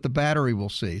voltage that the battery will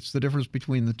see. It's the difference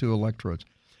between the two electrodes.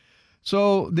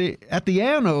 So at the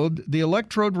anode, the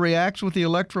electrode reacts with the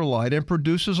electrolyte and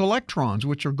produces electrons,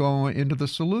 which are going into the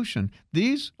solution.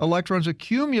 These electrons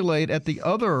accumulate at the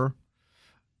other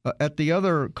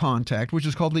contact, which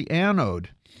is called the anode.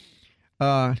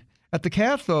 At the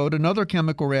cathode, another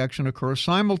chemical reaction occurs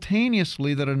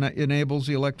simultaneously that enables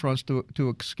the electrons to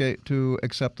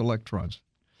accept electrons.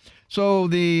 So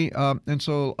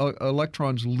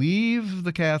electrons leave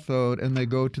the cathode and they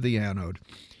go to the anode.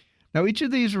 Now, each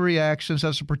of these reactions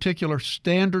has a particular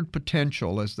standard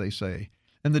potential, as they say.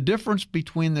 And the difference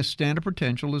between this standard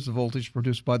potential is the voltage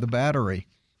produced by the battery.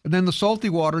 And then the salty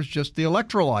water is just the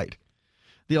electrolyte.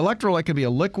 The electrolyte can be a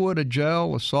liquid, a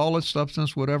gel, a solid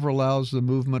substance, whatever allows the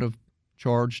movement of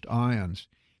charged ions.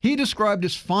 He described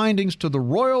his findings to the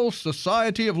Royal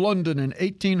Society of London in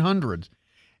 1800.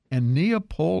 And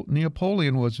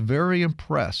Napoleon was very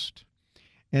impressed.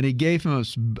 And he gave him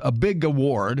a big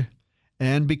award.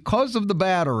 And because of the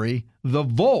battery, the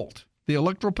volt, the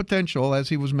electropotential as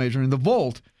he was measuring, the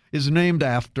volt is named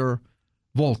after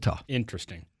Volta.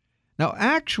 Interesting. Now,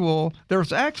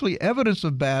 there's actually evidence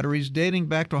of batteries dating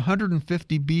back to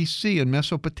 150 BC in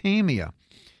Mesopotamia.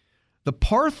 The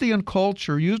Parthian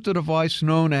culture used a device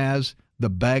known as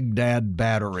the Baghdad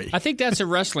battery. I think that's a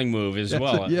wrestling move as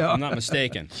well, if I'm not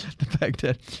mistaken. The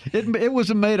Baghdad. It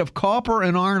was made of copper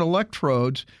and iron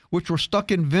electrodes, which were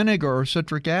stuck in vinegar or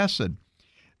citric acid.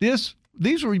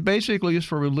 These were basically used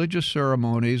for religious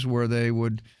ceremonies where they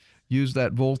would use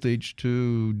that voltage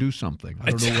to do something.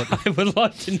 I don't know what. I would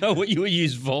love to know what you would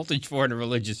use voltage for in a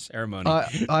religious ceremony.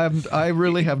 I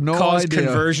really have no idea. Cause idea.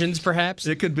 Conversions, perhaps?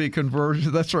 It could be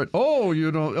conversions. That's right. Oh,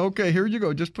 okay, here you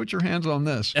go. Just put your hands on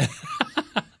this.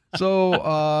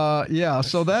 So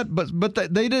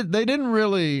they didn't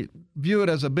really view it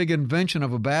as a big invention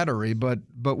of a battery, but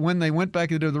when they went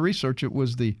back into the research, it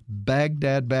was the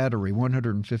Baghdad battery,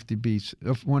 150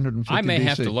 BC. I may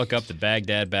have to look up the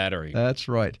Baghdad battery. That's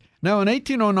right. Now, in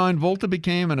 1809, Volta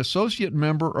became an associate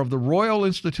member of the Royal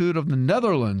Institute of the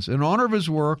Netherlands. In honor of his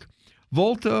work,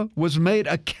 Volta was made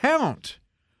a count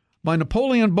by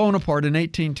Napoleon Bonaparte in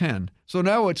 1810. So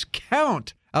now it's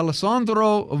Count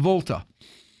Alessandro Volta.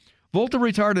 Volta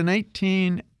retired in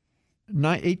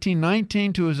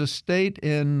 1819 to his estate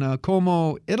in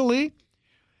Como, Italy,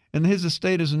 and his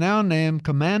estate is now named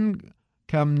Camnago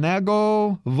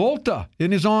Volta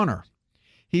in his honor.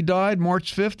 He died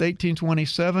March 5th,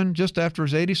 1827, just after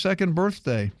his 82nd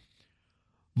birthday.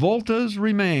 Volta's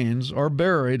remains are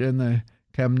buried in the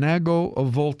Camnago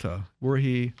of Volta, where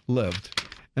he lived.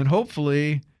 And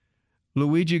hopefully,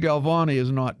 Luigi Galvani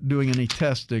is not doing any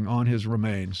testing on his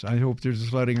remains. I hope they're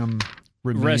just letting him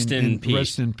rest in peace.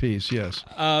 Rest in peace, yes.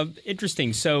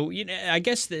 Interesting. So, I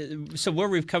guess so where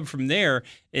we've come from there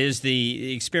is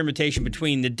the experimentation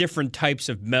between the different types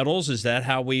of metals. Is that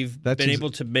how we've been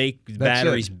able to make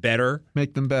batteries better?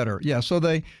 Make them better, yeah. So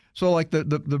like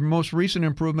the most recent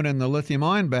improvement in the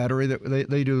lithium-ion battery,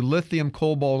 they do lithium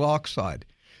cobalt oxide.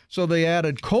 So they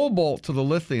added cobalt to the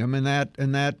lithium, and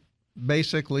that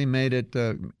basically made it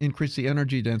increase the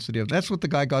energy density of. That's what the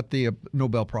guy got the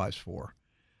Nobel Prize for.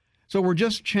 So we're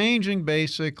just changing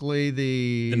basically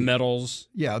the metals.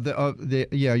 Yeah, and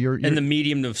the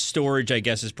medium of storage, I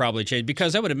guess, has probably changed,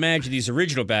 because I would imagine these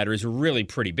original batteries were really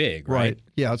pretty big, right?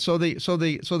 Yeah. So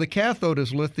the cathode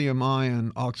is lithium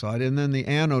ion oxide, and then the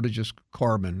anode is just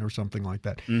carbon or something like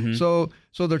that. Mm-hmm. So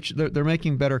they're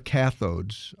making better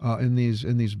cathodes in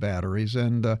these batteries,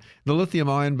 and the lithium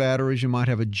ion batteries, you might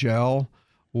have a gel,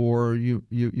 or you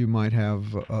might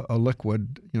have a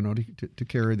liquid, to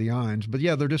carry the ions. But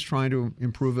yeah, they're just trying to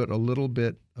improve it a little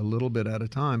bit at a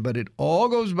time. But it all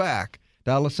goes back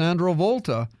to Alessandro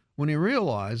Volta when he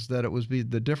realized that it was the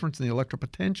difference in the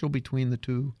electropotential between the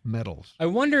two metals. I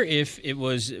wonder if it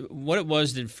was what it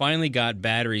was that finally got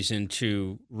batteries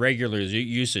into regular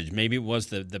usage. Maybe it was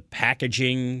the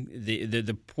packaging,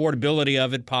 the portability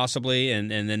of it, possibly, and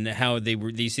then how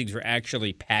these things were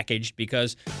actually packaged,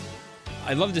 because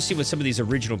I'd love to see what some of these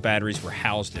original batteries were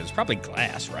housed in. It's probably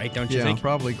glass, right? Don't you think? Yeah,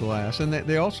 probably glass. And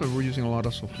they also were using a lot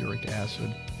of sulfuric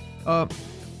acid.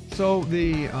 So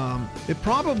it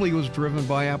probably was driven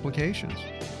by applications.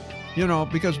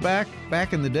 Because back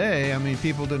in the day,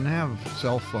 people didn't have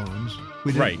cell phones.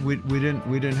 We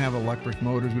didn't have electric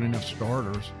motors. We didn't have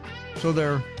starters.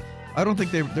 So I don't think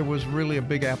there was really a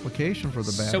big application for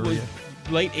the battery. So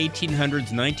late 1800s,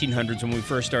 1900s, when we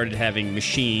first started having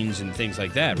machines and things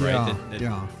like that, right?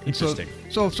 Yeah. Interesting.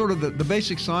 So sort of the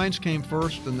basic science came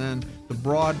first, and then the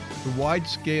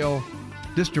wide-scale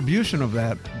distribution of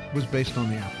that was based on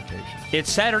the application. It's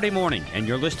Saturday morning, and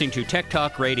you're listening to Tech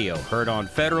Talk Radio, heard on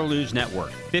Federal News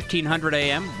Network, 1500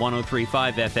 AM,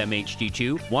 103.5 FM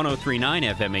HD2,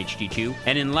 103.9 FM HD2,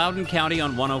 and in Loudoun County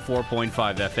on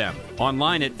 104.5 FM.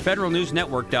 Online at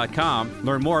federalnewsnetwork.com.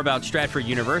 Learn more about Stratford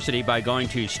University by going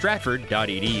to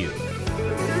stratford.edu.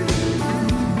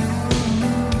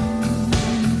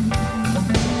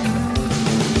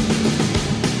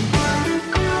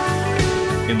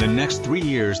 In the next 3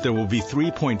 years, there will be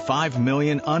 3.5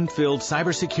 million unfilled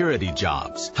cybersecurity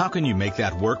jobs. How can you make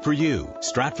that work for you?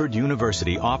 Stratford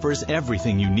University offers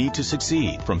everything you need to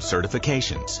succeed, from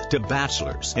certifications to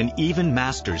bachelor's and even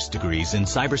master's degrees in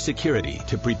cybersecurity,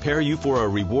 to prepare you for a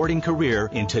rewarding career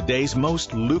in today's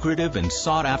most lucrative and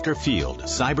sought-after field,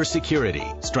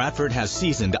 cybersecurity. Stratford has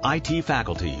seasoned IT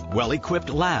faculty, well-equipped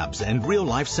labs, and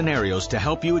real-life scenarios to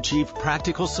help you achieve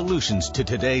practical solutions to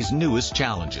today's newest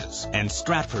challenges. And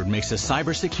Stratford makes a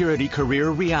cybersecurity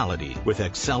career reality with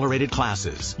accelerated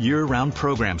classes, year-round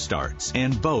program starts,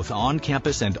 and both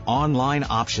on-campus and online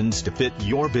options to fit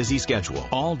your busy schedule.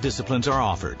 All disciplines are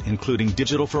offered, including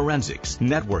digital forensics,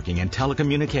 networking, and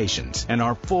telecommunications, and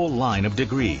our full line of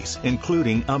degrees,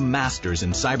 including a master's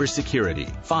in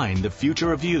cybersecurity. Find the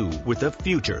future of you with a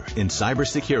future in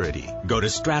cybersecurity. Go to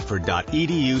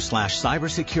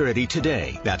stratford.edu/cybersecurity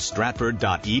today. That's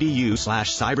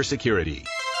stratford.edu/cybersecurity.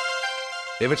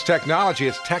 If it's technology,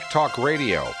 it's Tech Talk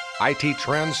Radio. IT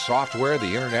trends, software, the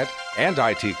internet, and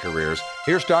IT careers.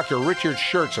 Here's Dr. Richard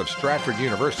Schertz of Stratford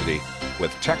University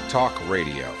with Tech Talk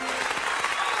Radio.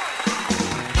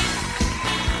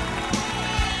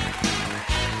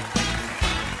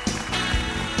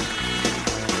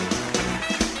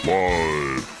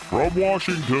 Live from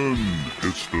Washington,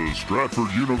 it's the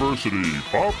Stratford University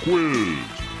Pop Quiz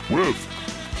with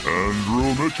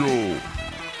Andrew Mitchell,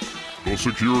 the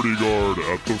security guard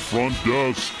at the front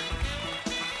desk,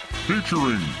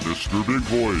 featuring Mr. Big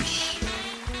Voice,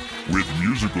 with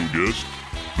musical guest,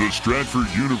 the Stratford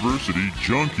University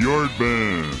Junkyard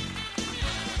Band,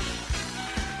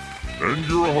 and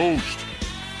your host,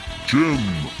 Jim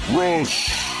Russ.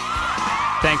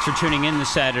 Thanks for tuning in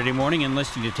this Saturday morning and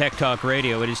listening to Tech Talk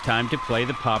Radio. It is time to play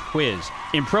the Pop Quiz.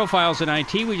 In Profiles in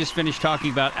IT, we just finished talking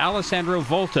about Alessandro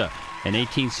Volta, an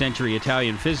 18th century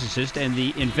Italian physicist and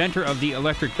the inventor of the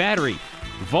electric battery.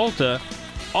 Volta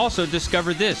also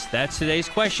discovered this. That's today's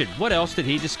question. What else did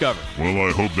he discover? Well,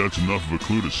 I hope that's enough of a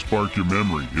clue to spark your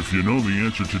memory. If you know the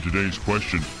answer to today's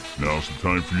question, now's the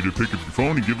time for you to pick up your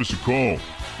phone and give us a call.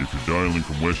 If you're dialing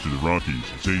from west of the Rockies,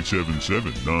 it's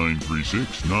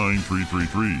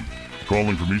 877-936-9333.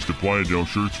 Calling from east of Playa del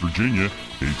Church, Virginia,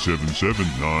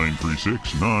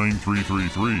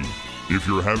 877-936-9333. If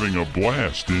you're having a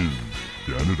blast in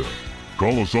Canada,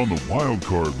 call us on the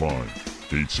wildcard line,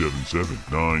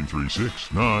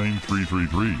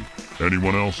 877-936-9333.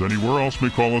 Anyone else, anywhere else may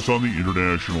call us on the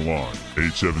international line,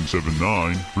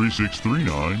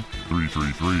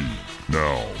 877-936-39-333.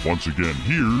 Now, once again,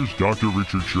 here's Dr.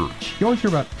 Richard Schertz. You always hear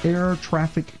about air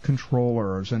traffic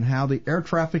controllers and how the air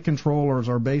traffic controllers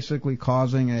are basically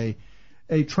causing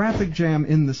a traffic jam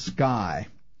in the sky.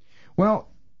 Well,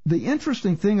 the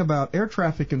interesting thing about air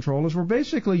traffic control is we're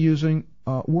basically using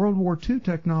World War II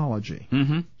technology.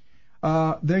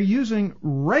 They're using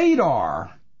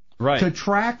radar to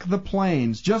track the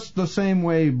planes, just the same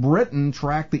way Britain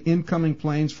tracked the incoming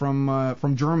planes from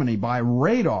Germany by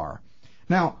radar.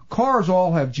 Now, cars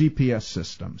all have GPS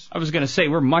systems. I was going to say,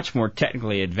 we're much more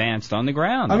technically advanced on the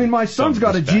ground. I mean, my son's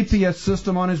got a GPS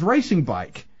system on his racing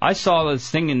bike. I saw this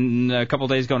thing a couple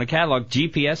of days ago in a catalog,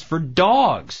 GPS for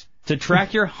dogs, to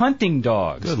track your hunting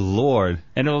dogs. Good Lord.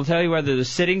 And it'll tell you whether they're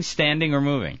sitting, standing, or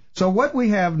moving. So what we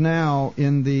have now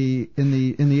in the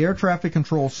air traffic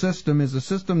control system is a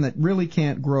system that really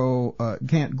can't grow.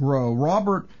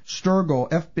 Robert Sturgill,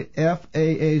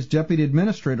 FAA's deputy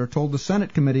administrator, told the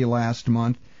Senate committee last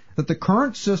month that the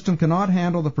current system cannot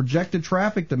handle the projected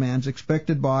traffic demands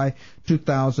expected by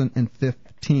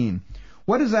 2015.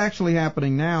 What is actually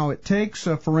happening now, it takes,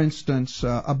 for instance,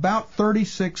 about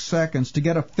 36 seconds to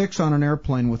get a fix on an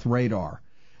airplane with radar.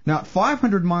 Now, at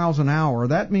 500 miles an hour,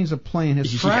 that means a plane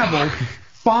has traveled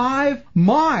 5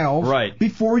 miles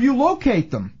before you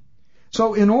locate them.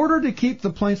 So in order to keep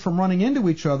the planes from running into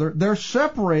each other, they're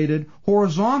separated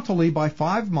horizontally by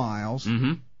 5 miles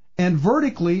and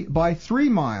vertically by 3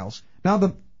 miles.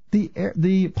 Now,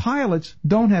 the pilots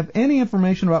don't have any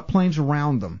information about planes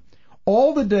around them.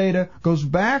 All the data goes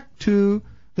back to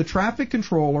the traffic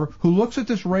controller who looks at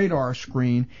this radar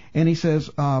screen and he says,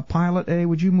 Pilot A,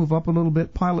 would you move up a little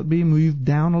bit? Pilot B, move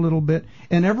down a little bit.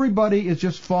 And everybody is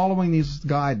just following these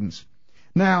guidance.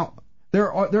 Now,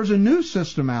 there's a new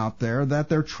system out there that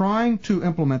they're trying to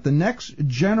implement, the next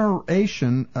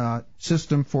generation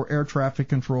system for air traffic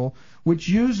control, which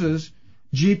uses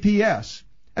GPS.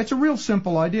 It's a real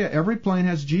simple idea. Every plane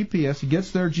has GPS. It gets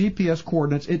their GPS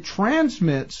coordinates. It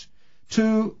transmits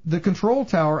to the control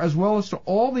tower as well as to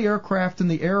all the aircraft in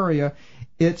the area,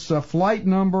 its flight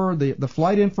number, the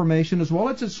flight information, as well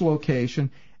as its location.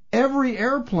 Every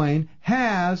airplane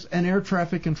has an air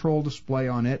traffic control display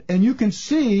on it, and you can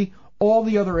see all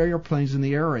the other airplanes in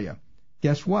the area.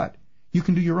 Guess what? You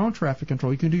can do your own traffic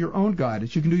control. You can do your own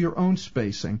guidance. You can do your own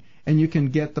spacing, and you can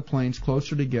get the planes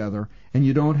closer together, and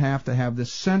you don't have to have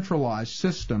this centralized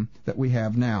system that we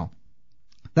have now.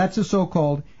 That's a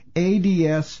so-called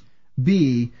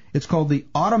ADS-B. It's called the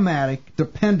Automatic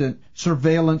Dependent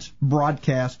Surveillance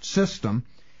Broadcast System,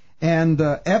 and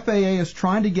FAA is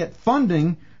trying to get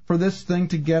funding for this thing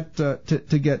to get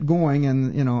going,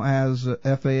 and you know, as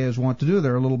FAAs want to do,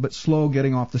 they're a little bit slow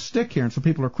getting off the stick here, and so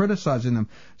people are criticizing them.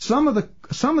 Some of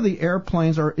the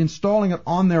airplanes are installing it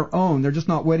on their own; they're just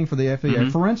not waiting for the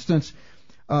FAA. For instance,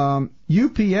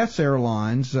 UPS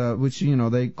Airlines, which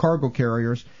they cargo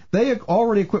carriers, they have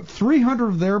already equipped 300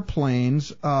 of their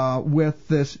planes with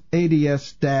this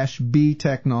ADS-B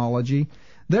technology.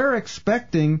 They're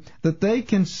expecting that they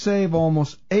can save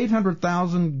almost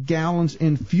 800,000 gallons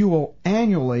in fuel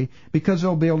annually because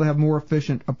they'll be able to have more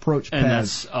efficient approach paths. And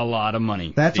that's a lot of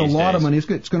money. That's a lot of money.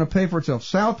 It's going to pay for itself.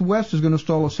 Southwest is going to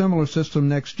install a similar system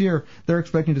next year. They're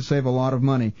expecting to save a lot of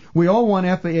money. We all want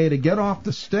FAA to get off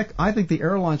the stick. I think the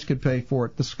airlines could pay for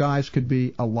it. The skies could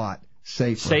be a lot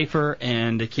safer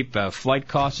and to keep flight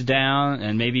costs down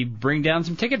and maybe bring down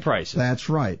some ticket prices. That's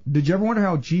right. Did you ever wonder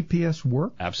how GPS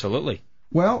works? Absolutely.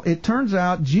 Well, it turns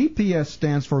out GPS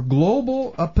stands for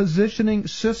Global Positioning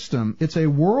System. It's a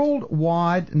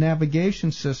worldwide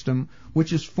navigation system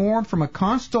which is formed from a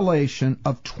constellation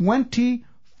of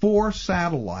 24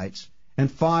 satellites and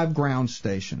 5 ground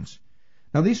stations.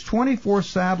 Now, these 24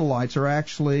 satellites are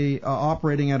actually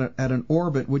operating at an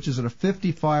orbit which is at a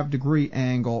 55-degree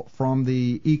angle from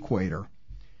the equator,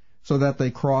 so that they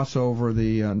cross over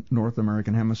the North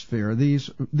American hemisphere.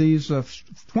 These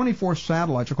 24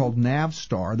 satellites are called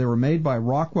Navstar. They were made by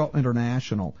Rockwell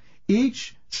International.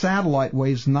 Each satellite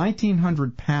weighs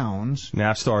 1,900 pounds.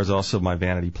 Navstar is also my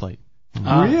vanity plate.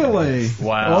 Really?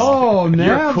 Wow. Oh, Navstar.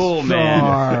 You're cool,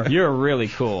 man. You're really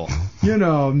cool.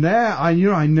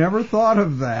 I never thought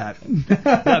of that.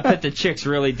 I bet the chicks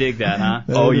really dig that, huh?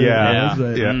 Oh, yeah.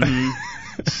 Mm-hmm.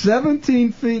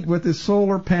 17 feet with his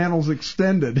solar panels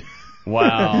extended.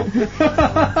 Wow.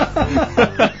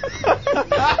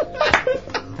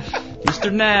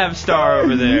 Mr. Navstar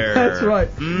over there. That's right.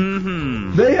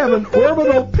 Mm-hmm. They have an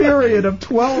orbital period of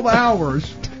 12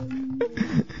 hours.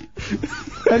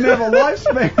 And they have a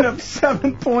lifespan of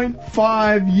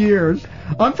 7.5 years.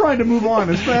 I'm trying to move on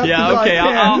as fast as I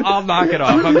can. I'll knock it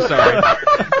off. I'm sorry.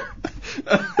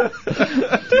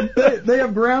 They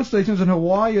have ground stations in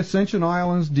Hawaii, Ascension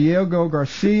Islands, Diego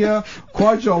Garcia,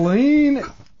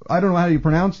 Kwajalein, I don't know how you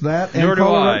pronounce that,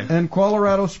 and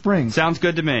Colorado Springs. Sounds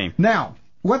good to me. Now,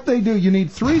 what they do, you need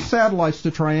 3 satellites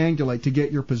to triangulate to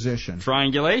get your position.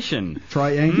 Triangulation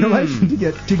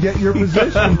to get your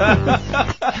position.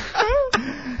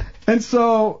 And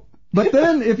so, but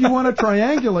then if you want to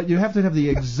triangulate, you have to have the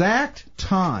exact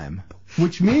time,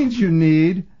 which means you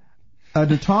need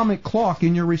an atomic clock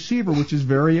in your receiver, which is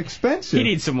very expensive. He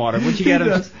needs some water. What you get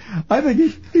him? I think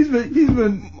he's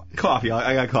been coffee.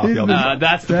 I got coffee.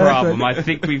 That's the problem. Right. I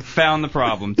think we've found the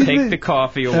problem. Take the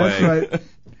coffee away. That's right.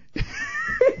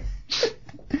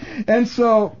 And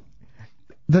so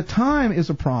the time is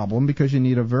a problem because you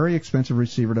need a very expensive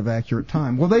receiver to have accurate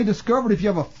time. Well, they discovered if you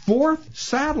have a 4th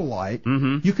satellite,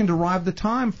 you can derive the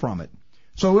time from it.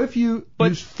 So if you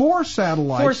use 4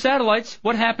 satellites... 4 satellites?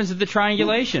 What happens at the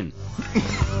triangulation?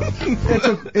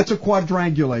 It's a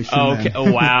quadrangulation. Okay. Then.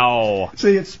 Oh, wow.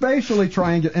 See, it's spatially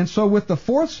triangular. And so with the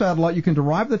 4th satellite, you can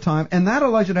derive the time, and that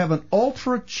allows you to have an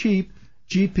ultra-cheap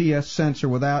GPS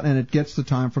sensor and it gets the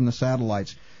time from the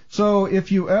satellites. So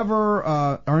if you ever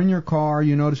are in your car,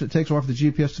 you notice it takes a while for the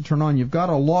GPS to turn on, you've got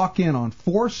to lock in on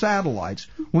 4 satellites.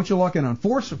 Once you lock in on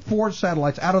four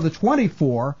satellites out of the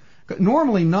 24,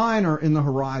 normally 9 are in the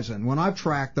horizon. When I've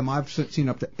tracked them, I've seen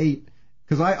up to 8,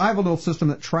 because I have a little system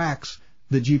that tracks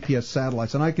the GPS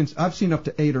satellites, and I've seen up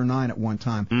to 8 or 9 at one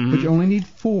time, but you only need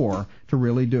 4 to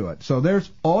really do it. So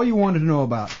there's all you wanted to know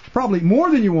about. Probably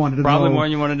more than you wanted to know. Probably more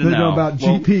than you wanted to know about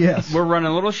GPS. We're running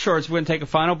a little short, so we're going to take a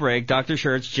final break. Dr.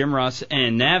 Schertz, Jim Russ,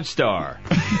 and Navstar.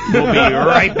 We'll be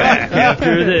right back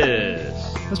after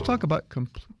this. Let's talk about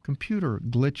computer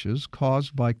glitches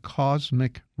caused by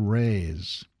cosmic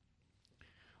rays.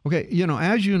 Okay,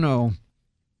 as you know,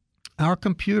 our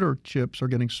computer chips are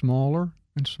getting smaller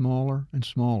and smaller and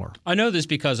smaller. I know this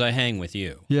because I hang with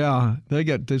you. Yeah, they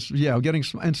get this. Yeah,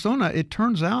 and so now it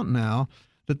turns out now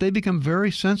that they become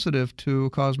very sensitive to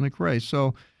cosmic rays.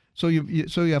 So you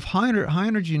have high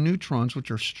energy neutrons which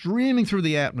are streaming through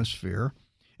the atmosphere,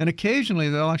 and occasionally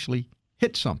they'll actually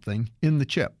hit something in the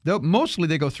chip. Mostly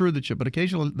they go through the chip, but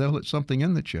occasionally they'll hit something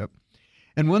in the chip,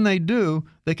 and when they do,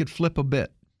 they could flip a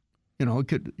bit.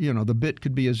 The bit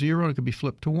could be a 0 and it could be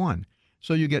flipped to 1.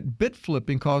 So you get bit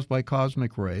flipping caused by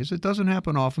cosmic rays. It doesn't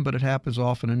happen often, but it happens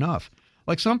often enough.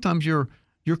 Like sometimes your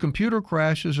computer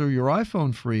crashes or your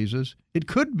iPhone freezes. It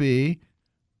could be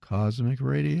cosmic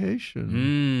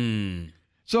radiation.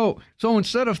 So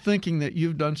instead of thinking that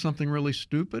you've done something really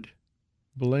stupid,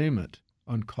 blame it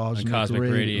on cosmic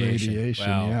radiation.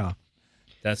 Wow. Yeah.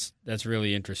 That's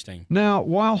really interesting. Now,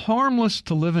 while harmless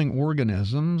to living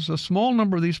organisms, a small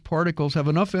number of these particles have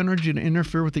enough energy to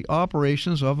interfere with the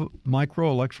operations of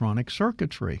microelectronic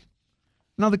circuitry.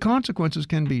 Now, the consequences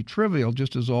can be trivial,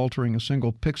 just as altering a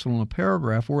single pixel in a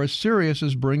paragraph, or as serious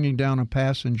as bringing down a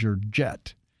passenger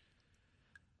jet.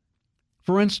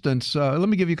 For instance, let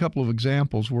me give you a couple of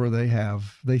examples where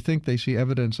they think they see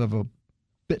evidence of a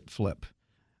bit flip.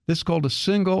 This is called a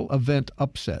single event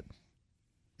upset.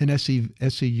 In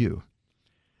SEU.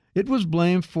 It was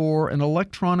blamed for an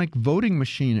electronic voting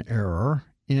machine error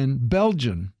in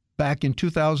Belgium back in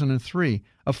 2003.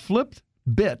 A flipped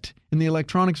bit in the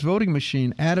electronics voting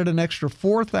machine added an extra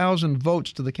 4,000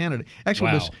 votes to the candidate.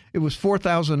 Actually, wow. It was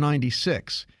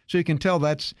 4,096. So you can tell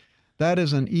that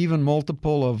is an even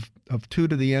multiple of 2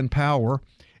 to the n power.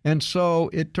 And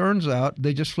so it turns out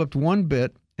they just flipped one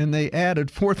bit, and they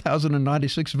added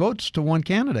 4,096 votes to one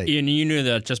candidate. And you knew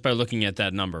that just by looking at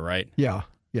that number, right? Yeah.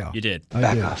 You did.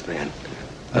 Back off, man.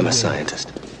 I'm a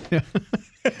scientist.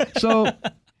 So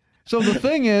the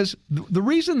thing is, the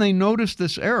reason they noticed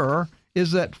this error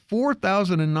is that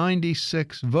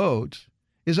 4,096 votes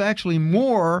is actually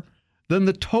more than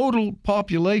the total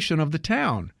population of the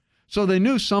town. So they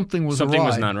knew something was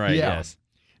not right, yeah. Yes.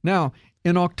 Now,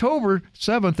 in October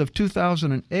 7th of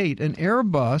 2008, an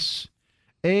Airbus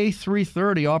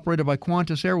A330 operated by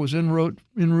Qantas Air was en route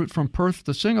from Perth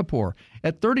to Singapore.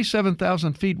 At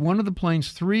 37,000 feet, one of the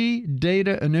plane's 3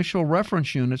 data initial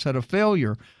reference units had a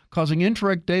failure, causing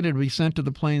incorrect data to be sent to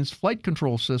the plane's flight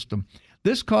control system.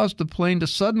 This caused the plane to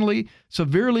suddenly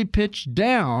severely pitch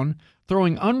down,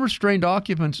 throwing unrestrained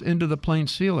occupants into the plane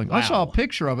ceiling. Wow. I saw a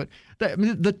picture of it.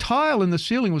 The tile in the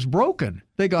ceiling was broken.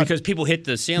 Because people hit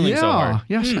the ceiling so hard.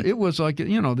 Yes, it was like,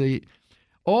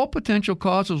 all potential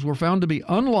causes were found to be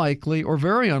unlikely or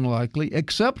very unlikely,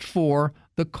 except for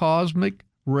the cosmic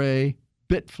ray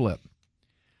bit flip.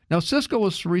 Now, Cisco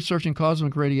was researching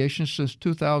cosmic radiation since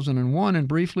 2001 and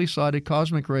briefly cited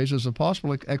cosmic rays as a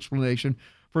possible explanation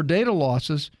for data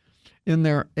losses in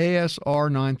their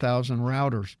ASR 9000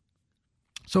 routers.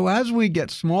 So as we get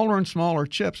smaller and smaller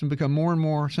chips and become more and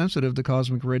more sensitive to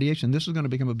cosmic radiation, this is going to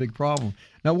become a big problem.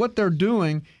 Now, what they're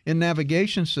doing in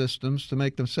navigation systems to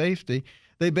make them safety,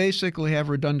 they basically have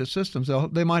redundant systems.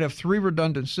 They might have 3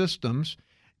 redundant systems,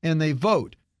 and they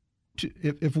vote.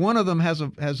 If one of them has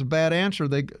a bad answer,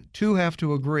 2 have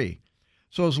to agree.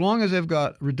 So as long as they've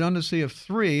got redundancy of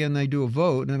 3 and they do a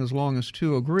vote, and as long as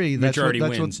 2 agree,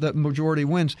 that majority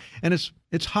wins. And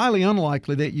it's highly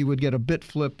unlikely that you would get a bit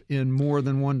flip in more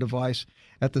than one device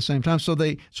at the same time.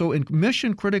 So in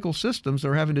mission critical systems,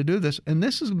 they're having to do this, and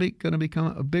this is going to become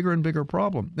a bigger and bigger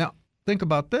problem. Now, think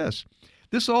about this.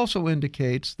 This also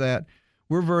indicates that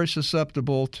we're very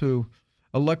susceptible to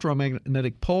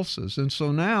electromagnetic pulses, and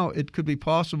so now it could be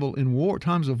possible in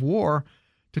times of war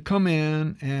to come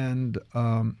in and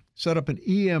set up an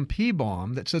EMP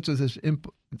bomb that sets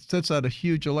out a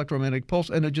huge electromagnetic pulse,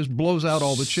 and it just blows out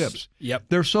all the chips. Yep.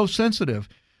 They're so sensitive.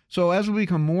 So as we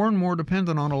become more and more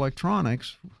dependent on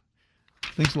electronics,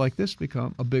 things like this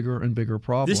become a bigger and bigger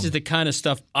problem. This is the kind of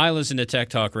stuff I listen to Tech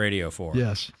Talk Radio for.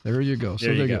 Yes, there you go.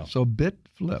 There you go. So bit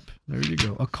flip. There you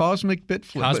go. A cosmic bit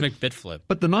flip. Cosmic bit flip.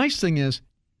 But the nice thing is,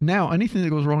 now, anything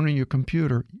that goes wrong in your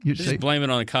computer, you just blame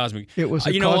it on a cosmic. It was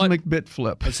a cosmic bit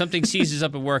flip. When something seizes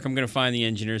up at work, I'm going to find the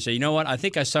engineer and say, you know what? I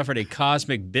think I suffered a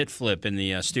cosmic bit flip in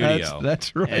the studio.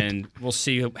 That's right. And we'll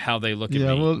see how they look at me.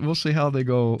 Yeah, we'll see how they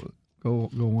go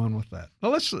on with that.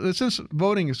 Well, since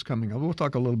voting is coming up, we'll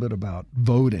talk a little bit about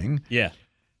voting. Yeah.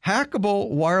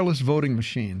 Hackable wireless voting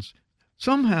machines.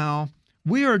 Somehow,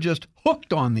 we are just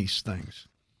hooked on these things.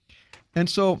 And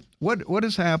so what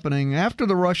is happening after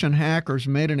the Russian hackers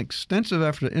made an extensive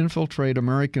effort to infiltrate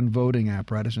American voting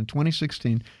apparatus in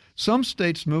 2016, some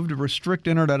states moved to restrict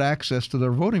internet access to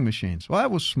their voting machines. Well,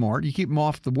 that was smart. You keep them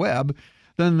off the web,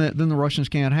 then the Russians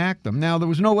can't hack them. Now, there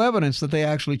was no evidence that they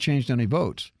actually changed any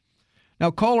votes.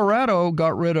 Now, Colorado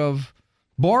got rid of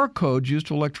barcodes used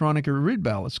to electronically read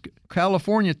ballots.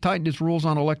 California tightened its rules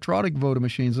on electronic voting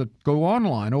machines that go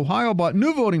online. Ohio bought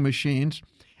new voting machines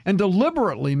and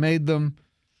deliberately made them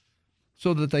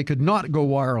so that they could not go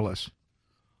wireless.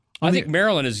 I think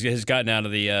Maryland has gotten out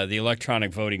of the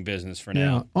electronic voting business for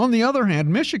now. Yeah. On the other hand,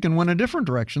 Michigan went a different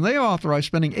direction. They authorized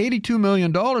spending $82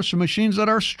 million for machines that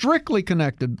are strictly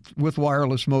connected with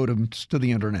wireless modems to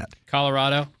the internet.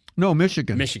 Colorado? No,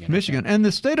 Michigan. Okay. And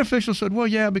the state officials said, well,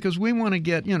 yeah, because we want to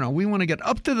get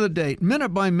up to the date, minute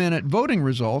by minute voting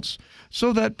results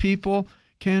so that people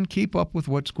can keep up with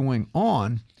what's going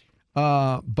on.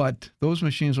 But those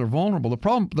machines are vulnerable. The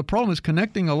problem is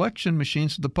connecting election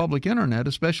machines to the public internet,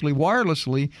 especially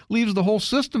wirelessly, leaves the whole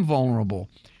system vulnerable.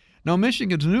 Now,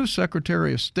 Michigan's new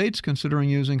Secretary of State's considering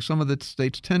using some of the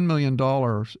state's $10 million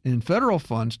in federal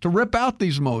funds to rip out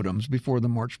these modems before the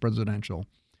March presidential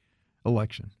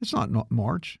election. It's not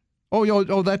March. Those are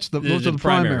the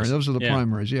primaries. Those are the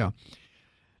primaries, yeah.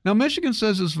 Now, Michigan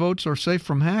says its votes are safe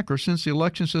from hackers since the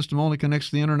election system only connects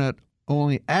to the internet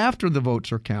only after the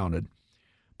votes are counted.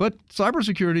 But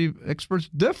cybersecurity experts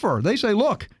differ. They say,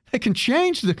 look, they can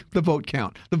change the vote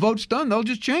count. The vote's done. They'll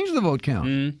just change the vote count.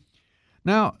 Mm.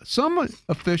 Now, some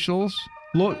officials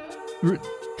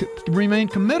remain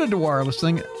committed to wireless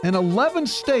thing, and 11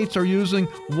 states are using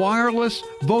wireless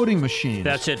voting machines.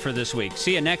 That's it for this week.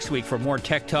 See you next week for more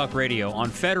Tech Talk Radio on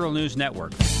Federal News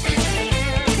Network.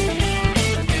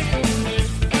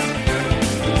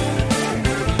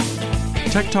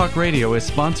 Tech Talk Radio is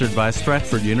sponsored by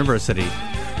Stratford University.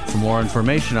 For more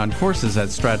information on courses at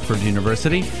Stratford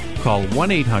University, call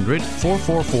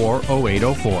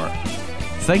 1-800-444-0804.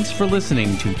 Thanks for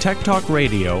listening to Tech Talk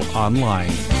Radio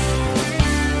Online.